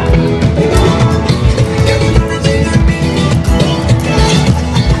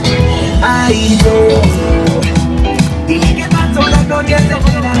 Ay, yo. Dile que pasó la noche se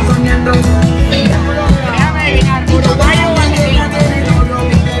quedan soñando. Déjame adivinar, Uruguay o Argentina.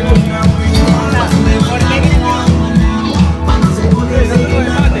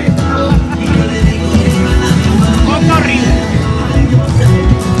 Boca o River.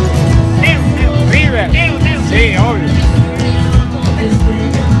 River. Sí, obvio.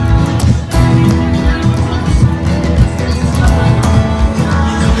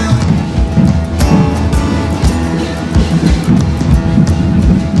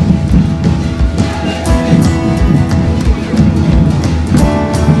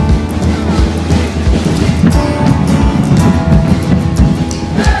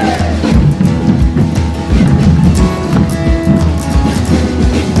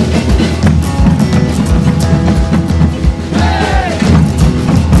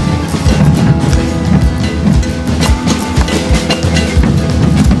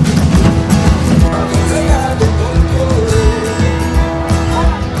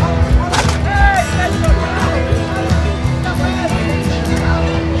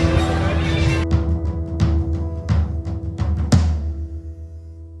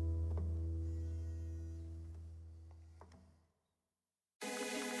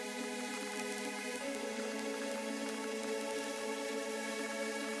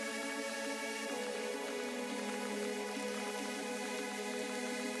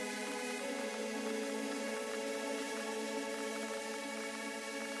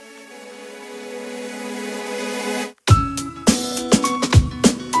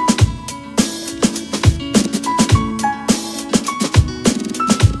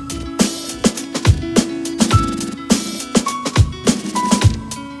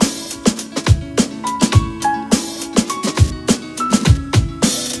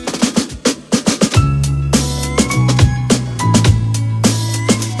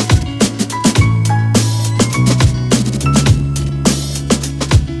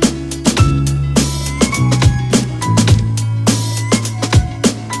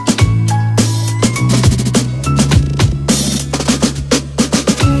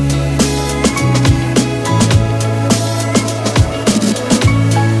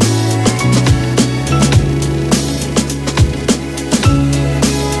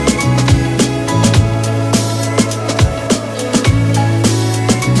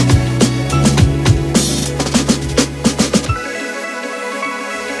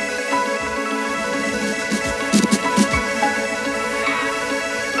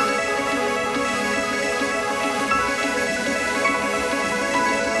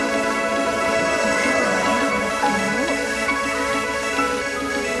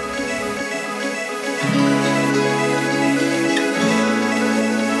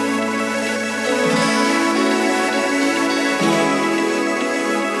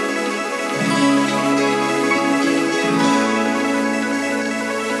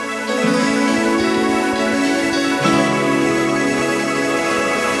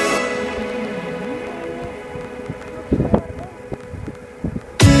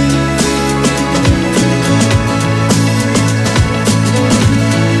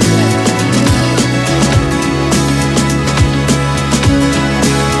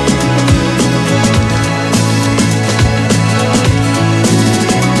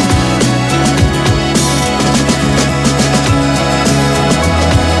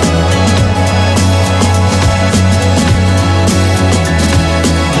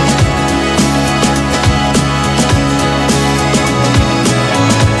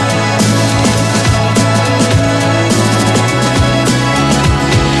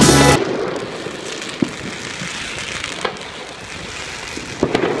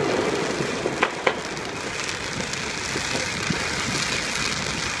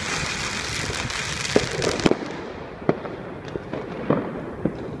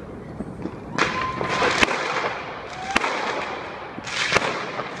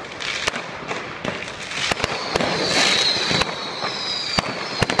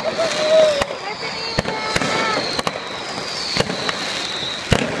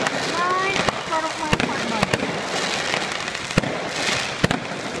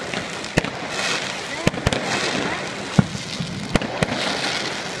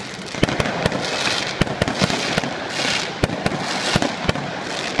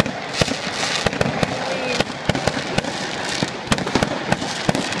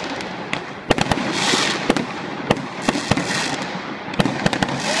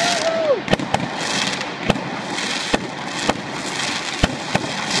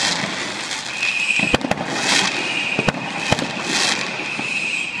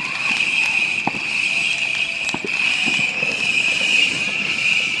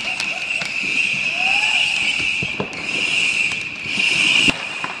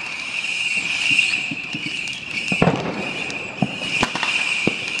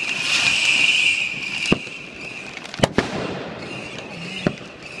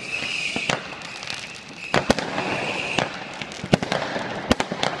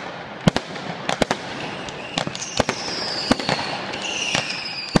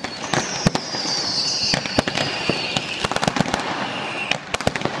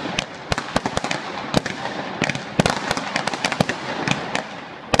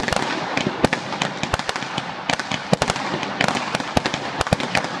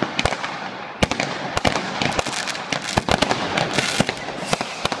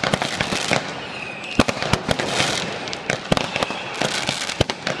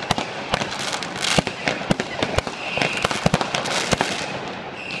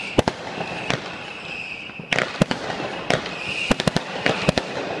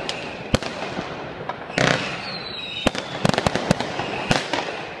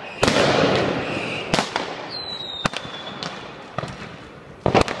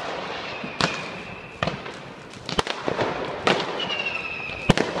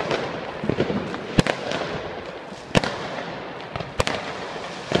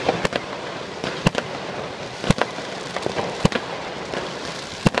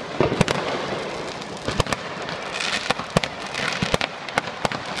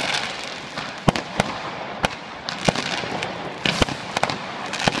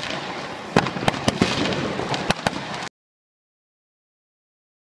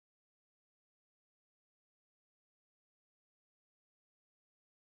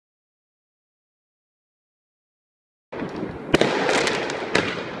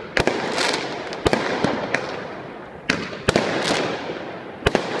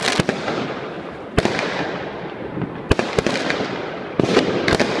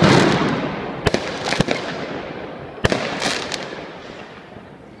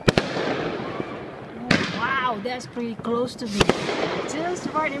 that's pretty close to me. Just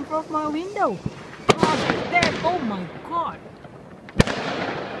right in front of my window. Gosh, there. Oh my god.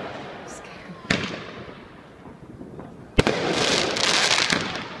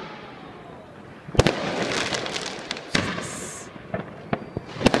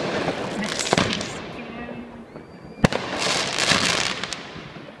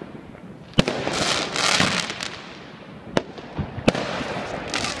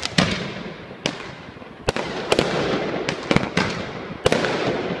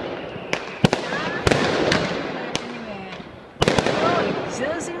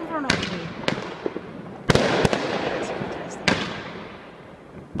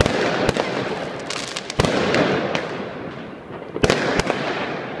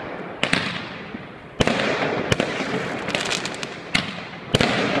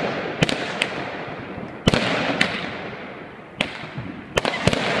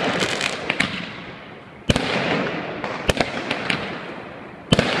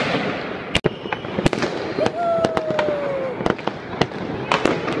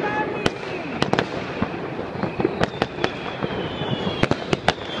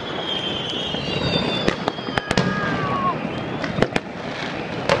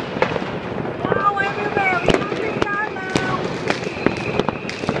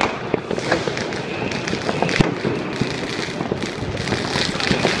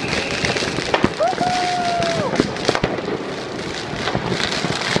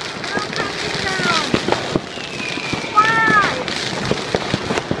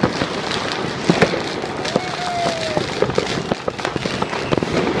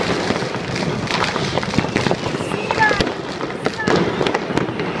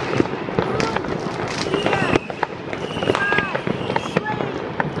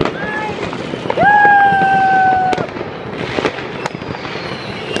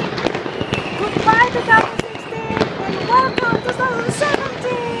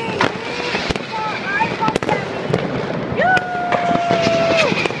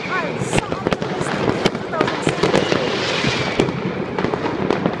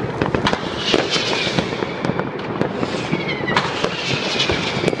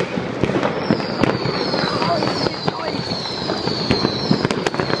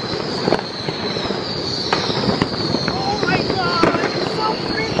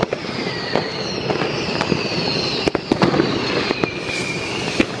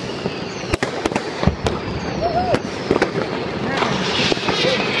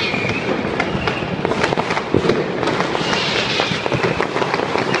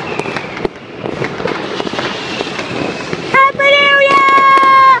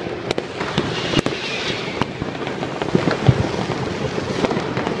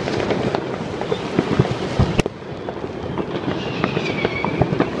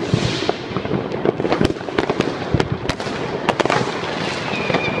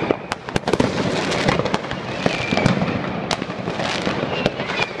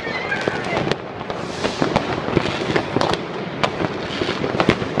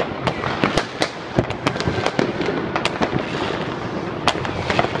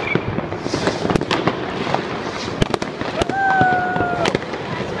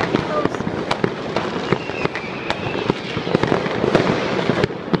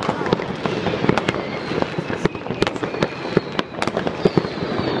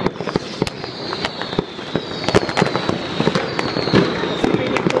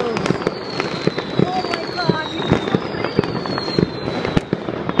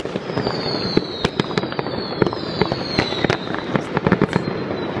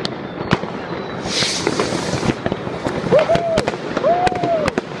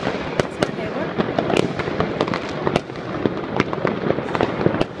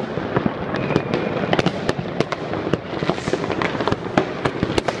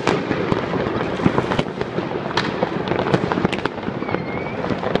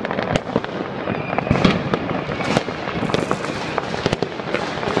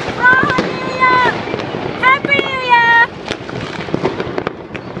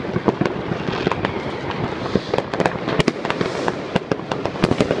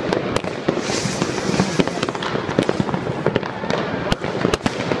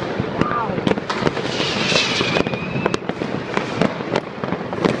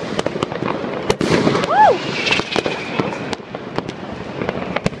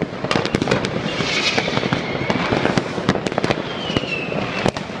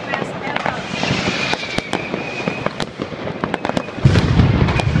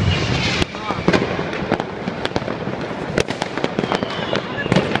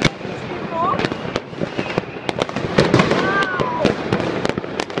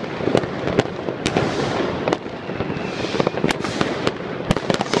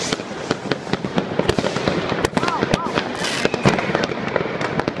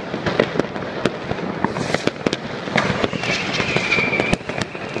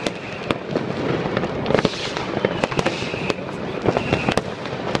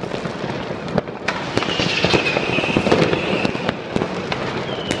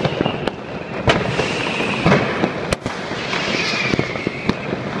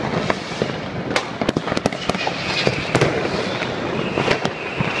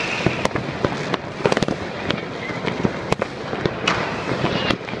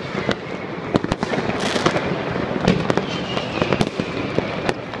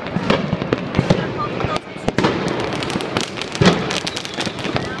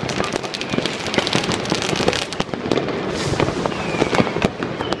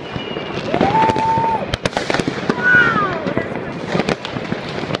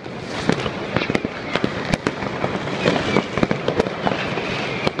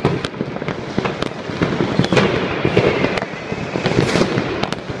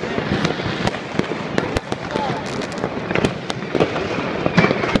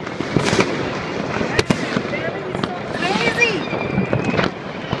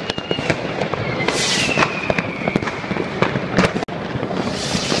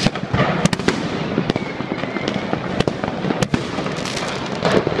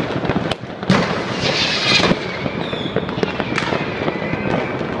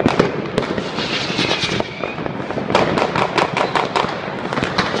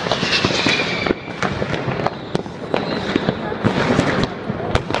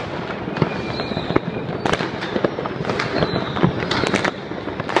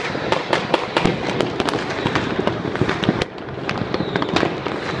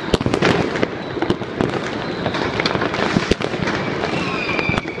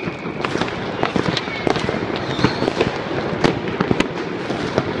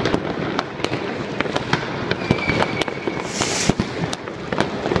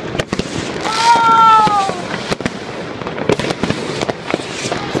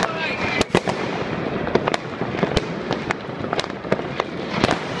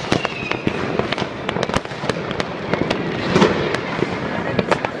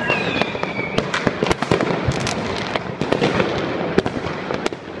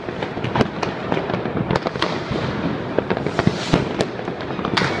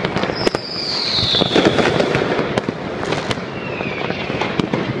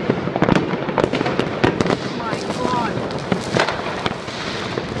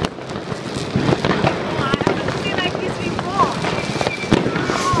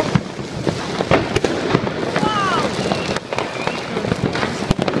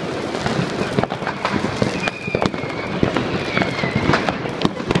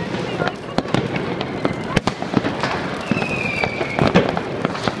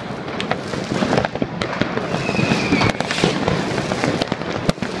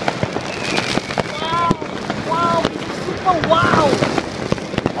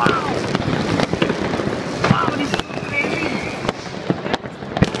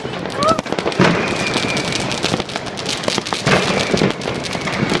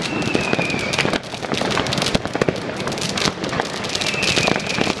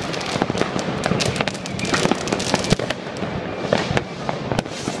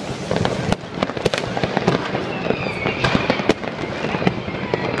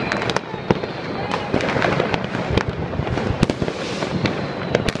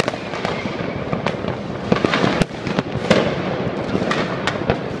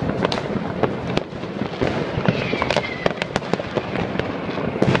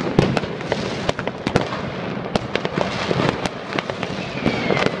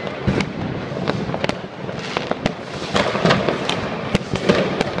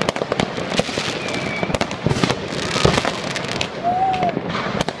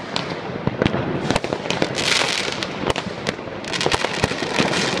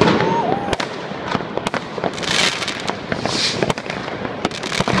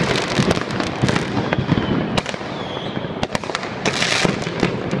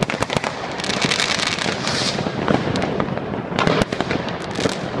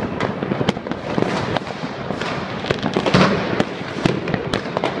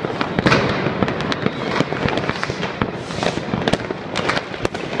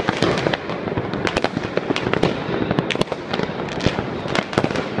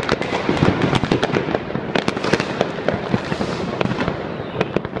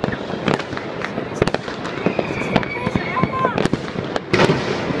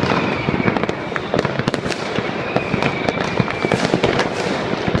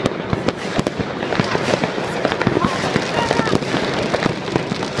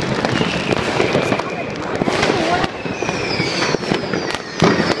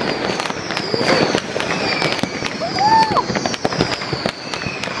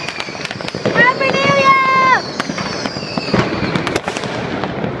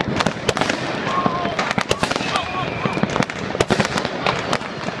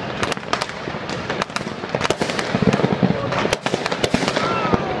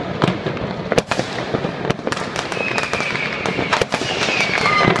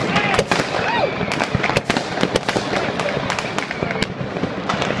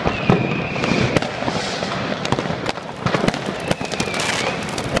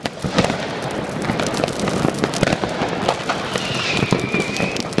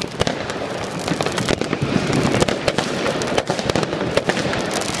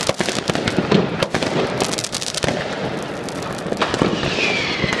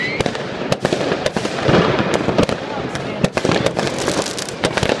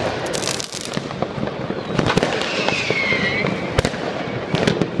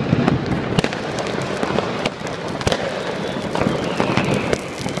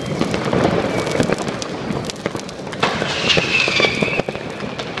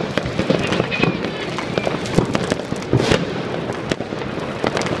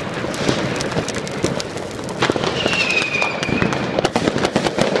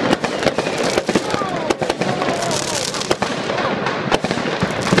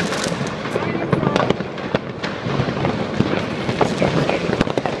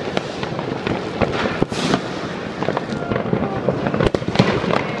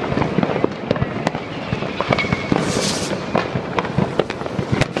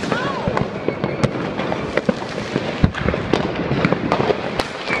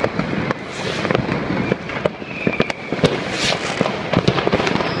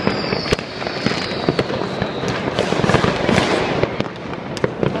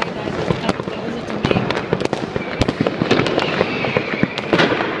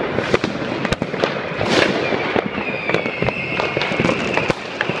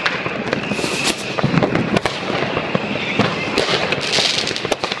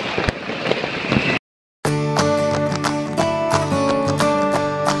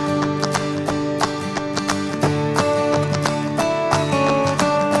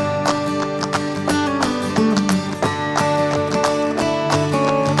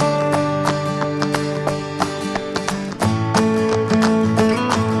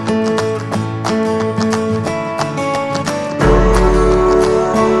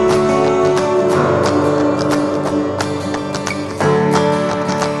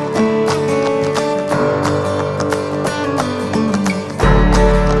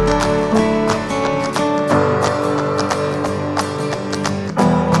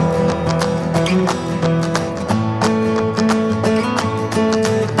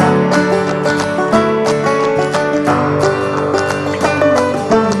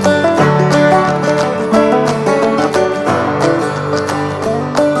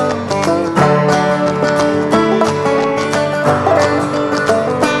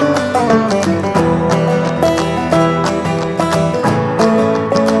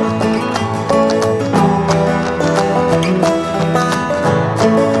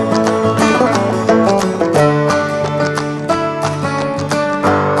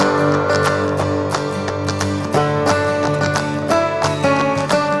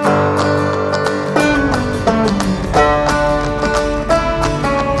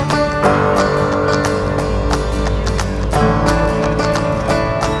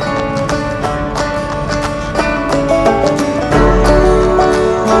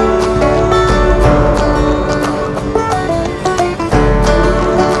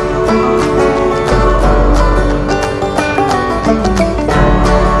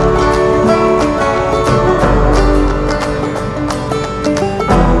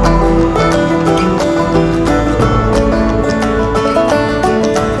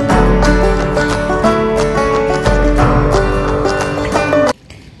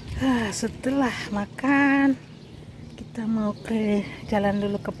 Setelah makan, kita mau ke jalan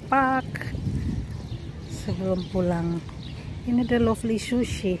dulu ke park sebelum pulang. Ini ada lovely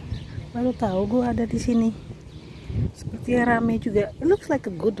sushi. Baru tahu gue ada di sini. Sepertinya rame juga. It looks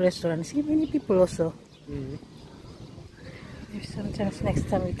like a good restaurant. See many people also. Maybe sometimes next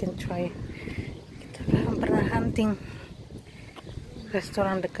time we can try. Kita belum pernah hunting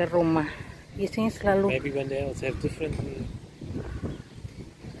restoran dekat rumah. Biasanya selalu. Maybe when they also have different.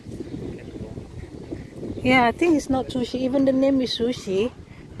 Yeah, I think it's not sushi. Even the name is sushi,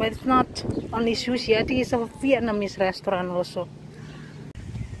 but it's not only sushi. I think it's a Vietnamese restaurant also.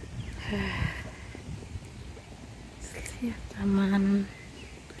 Lihat taman.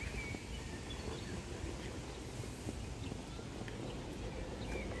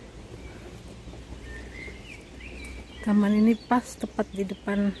 Taman ini pas tepat di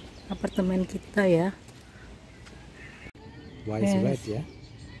depan apartemen kita ya. Why is red, yeah?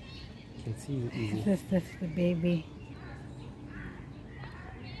 You can see it easy. That's the baby.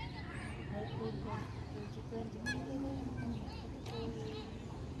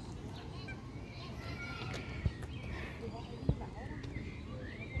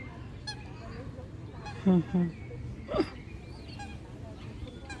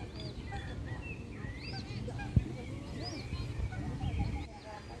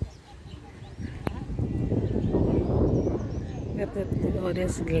 Oh,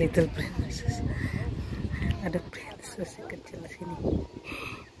 there's a little princess. Ada princess kecil di sini.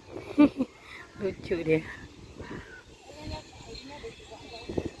 Lucu dia.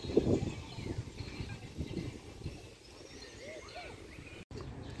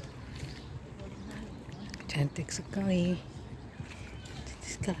 Cantik sekali. Cantik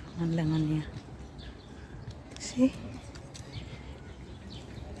sekali pemandangannya. Sih.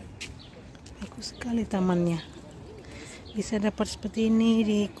 Bagus sekali tamannya. Bisa dapat seperti ini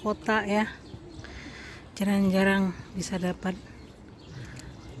di kota ya. Jarang-jarang bisa dapat.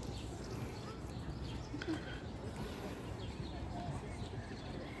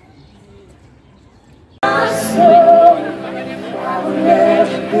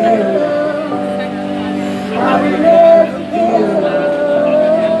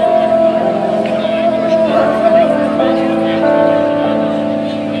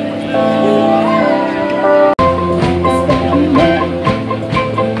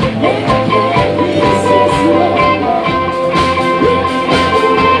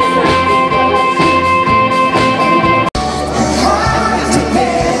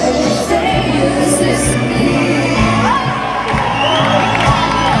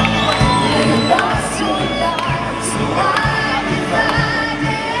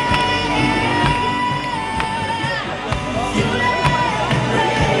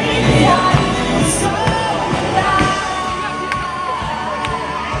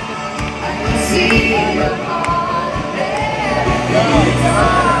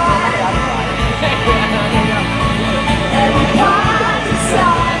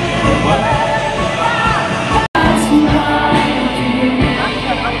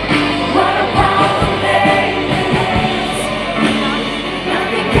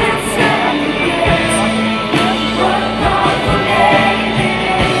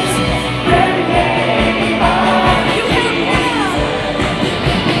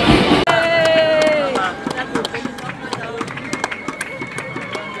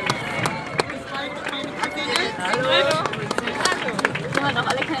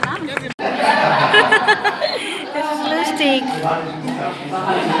 Das ist lustig.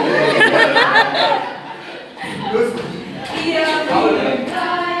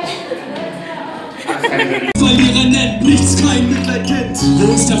 Verlierer nennt, nichts kein Mitleid kennt.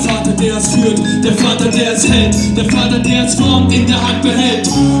 Wo ist der Vater, der es führt? Der Vater, der es hält. Der Vater, der es formt, in der Hand behält.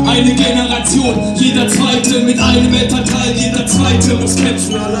 Eine Generation, jeder Zweite mit einem Elternteil. Jeder Zweite muss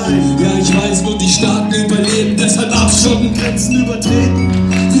kämpfen allein. Ja, ich weiß, nur die Starken überleben. Deshalb abschotten, Grenzen übertreten.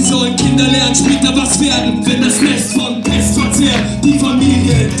 Wie sollen Kinder lernen, später was werden, wenn das Nest von Pestverzehr die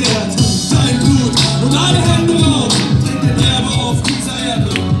Familie entehrt? Dein Blut und alle Hände raus. Bring den Erbe auf dieser Erde.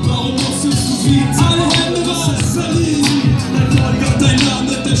 Warum musstest du fliehen? Alle Hände raus, verliehen. Dein Volk und dein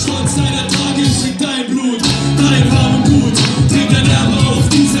Name, der Stolz deiner Tage. Trink dein Blut, dein Raum und Gut. Trink dein Erbe auf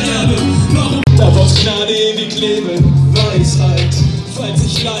dieser Erde. Warum darf aus Gnade ewig leben? Weisheit, falls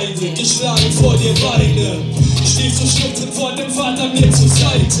ich leide, geschlagen vor dir weine. Stehst du schluchzend vor dem Vater mir zur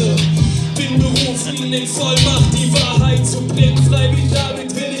Seite. Bin berufen in Vollmacht die Wahrheit zu bringen. Frei wie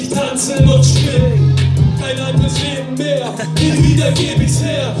David will ich tanzen und spielen. Kein altes Leben mehr, nie wieder geb ich's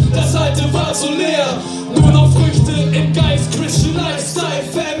her. Das alte war so leer, nur noch Früchte im Geist. Christian Lifestyle,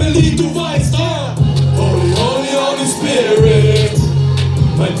 Family, du weißt, Holy, Holy, Holy Spirit.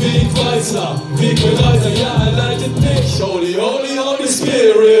 Mein Wegweiser, Wegbereiter, ja, er leitet mich. Holy, holy, holy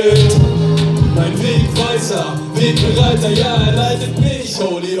Spirit. Mein Wegweiser, Wegbereiter, ja, er leitet mich.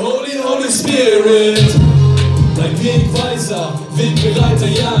 Holy, holy, holy Spirit. Mein Wegweiser, Wegbereiter,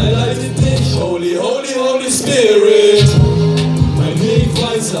 ja, er leitet mich. Holy, holy, holy Spirit. Mein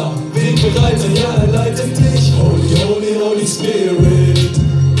Wegweiser, Wegbereiter, ja, er leitet dich. Holy, holy, holy Spirit.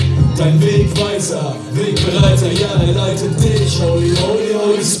 Dein Wegweiser, Wegbereiter, ja, er leitet dich. Holy, holy,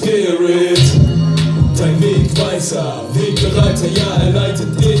 holy Spirit. Dein Wegweiser, Wegbereiter, ja, er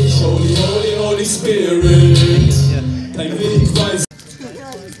leitet dich. Holy, holy, holy Spirit. Dein Wegweiser.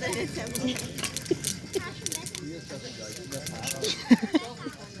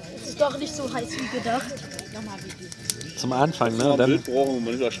 Ist doch nicht so heiß wie gedacht. Zum Anfang, ne? Wenn du ein Bild brauchen, wenn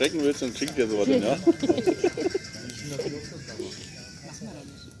du nicht erschrecken willst, dann klingt ja sowas hin, ja?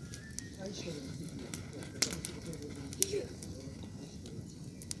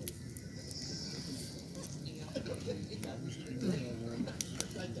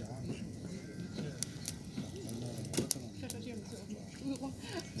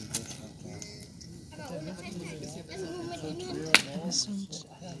 Das sind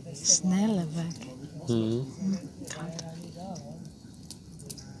schneller weg. Mhm.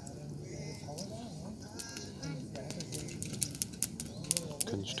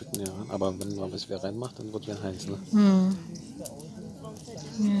 Können ein Stück näher ran, aber wenn man bis wir reinmacht, dann wird wieder heiß, ne? Mhm.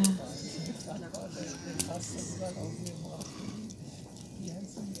 Ja.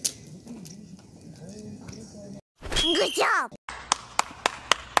 Good job!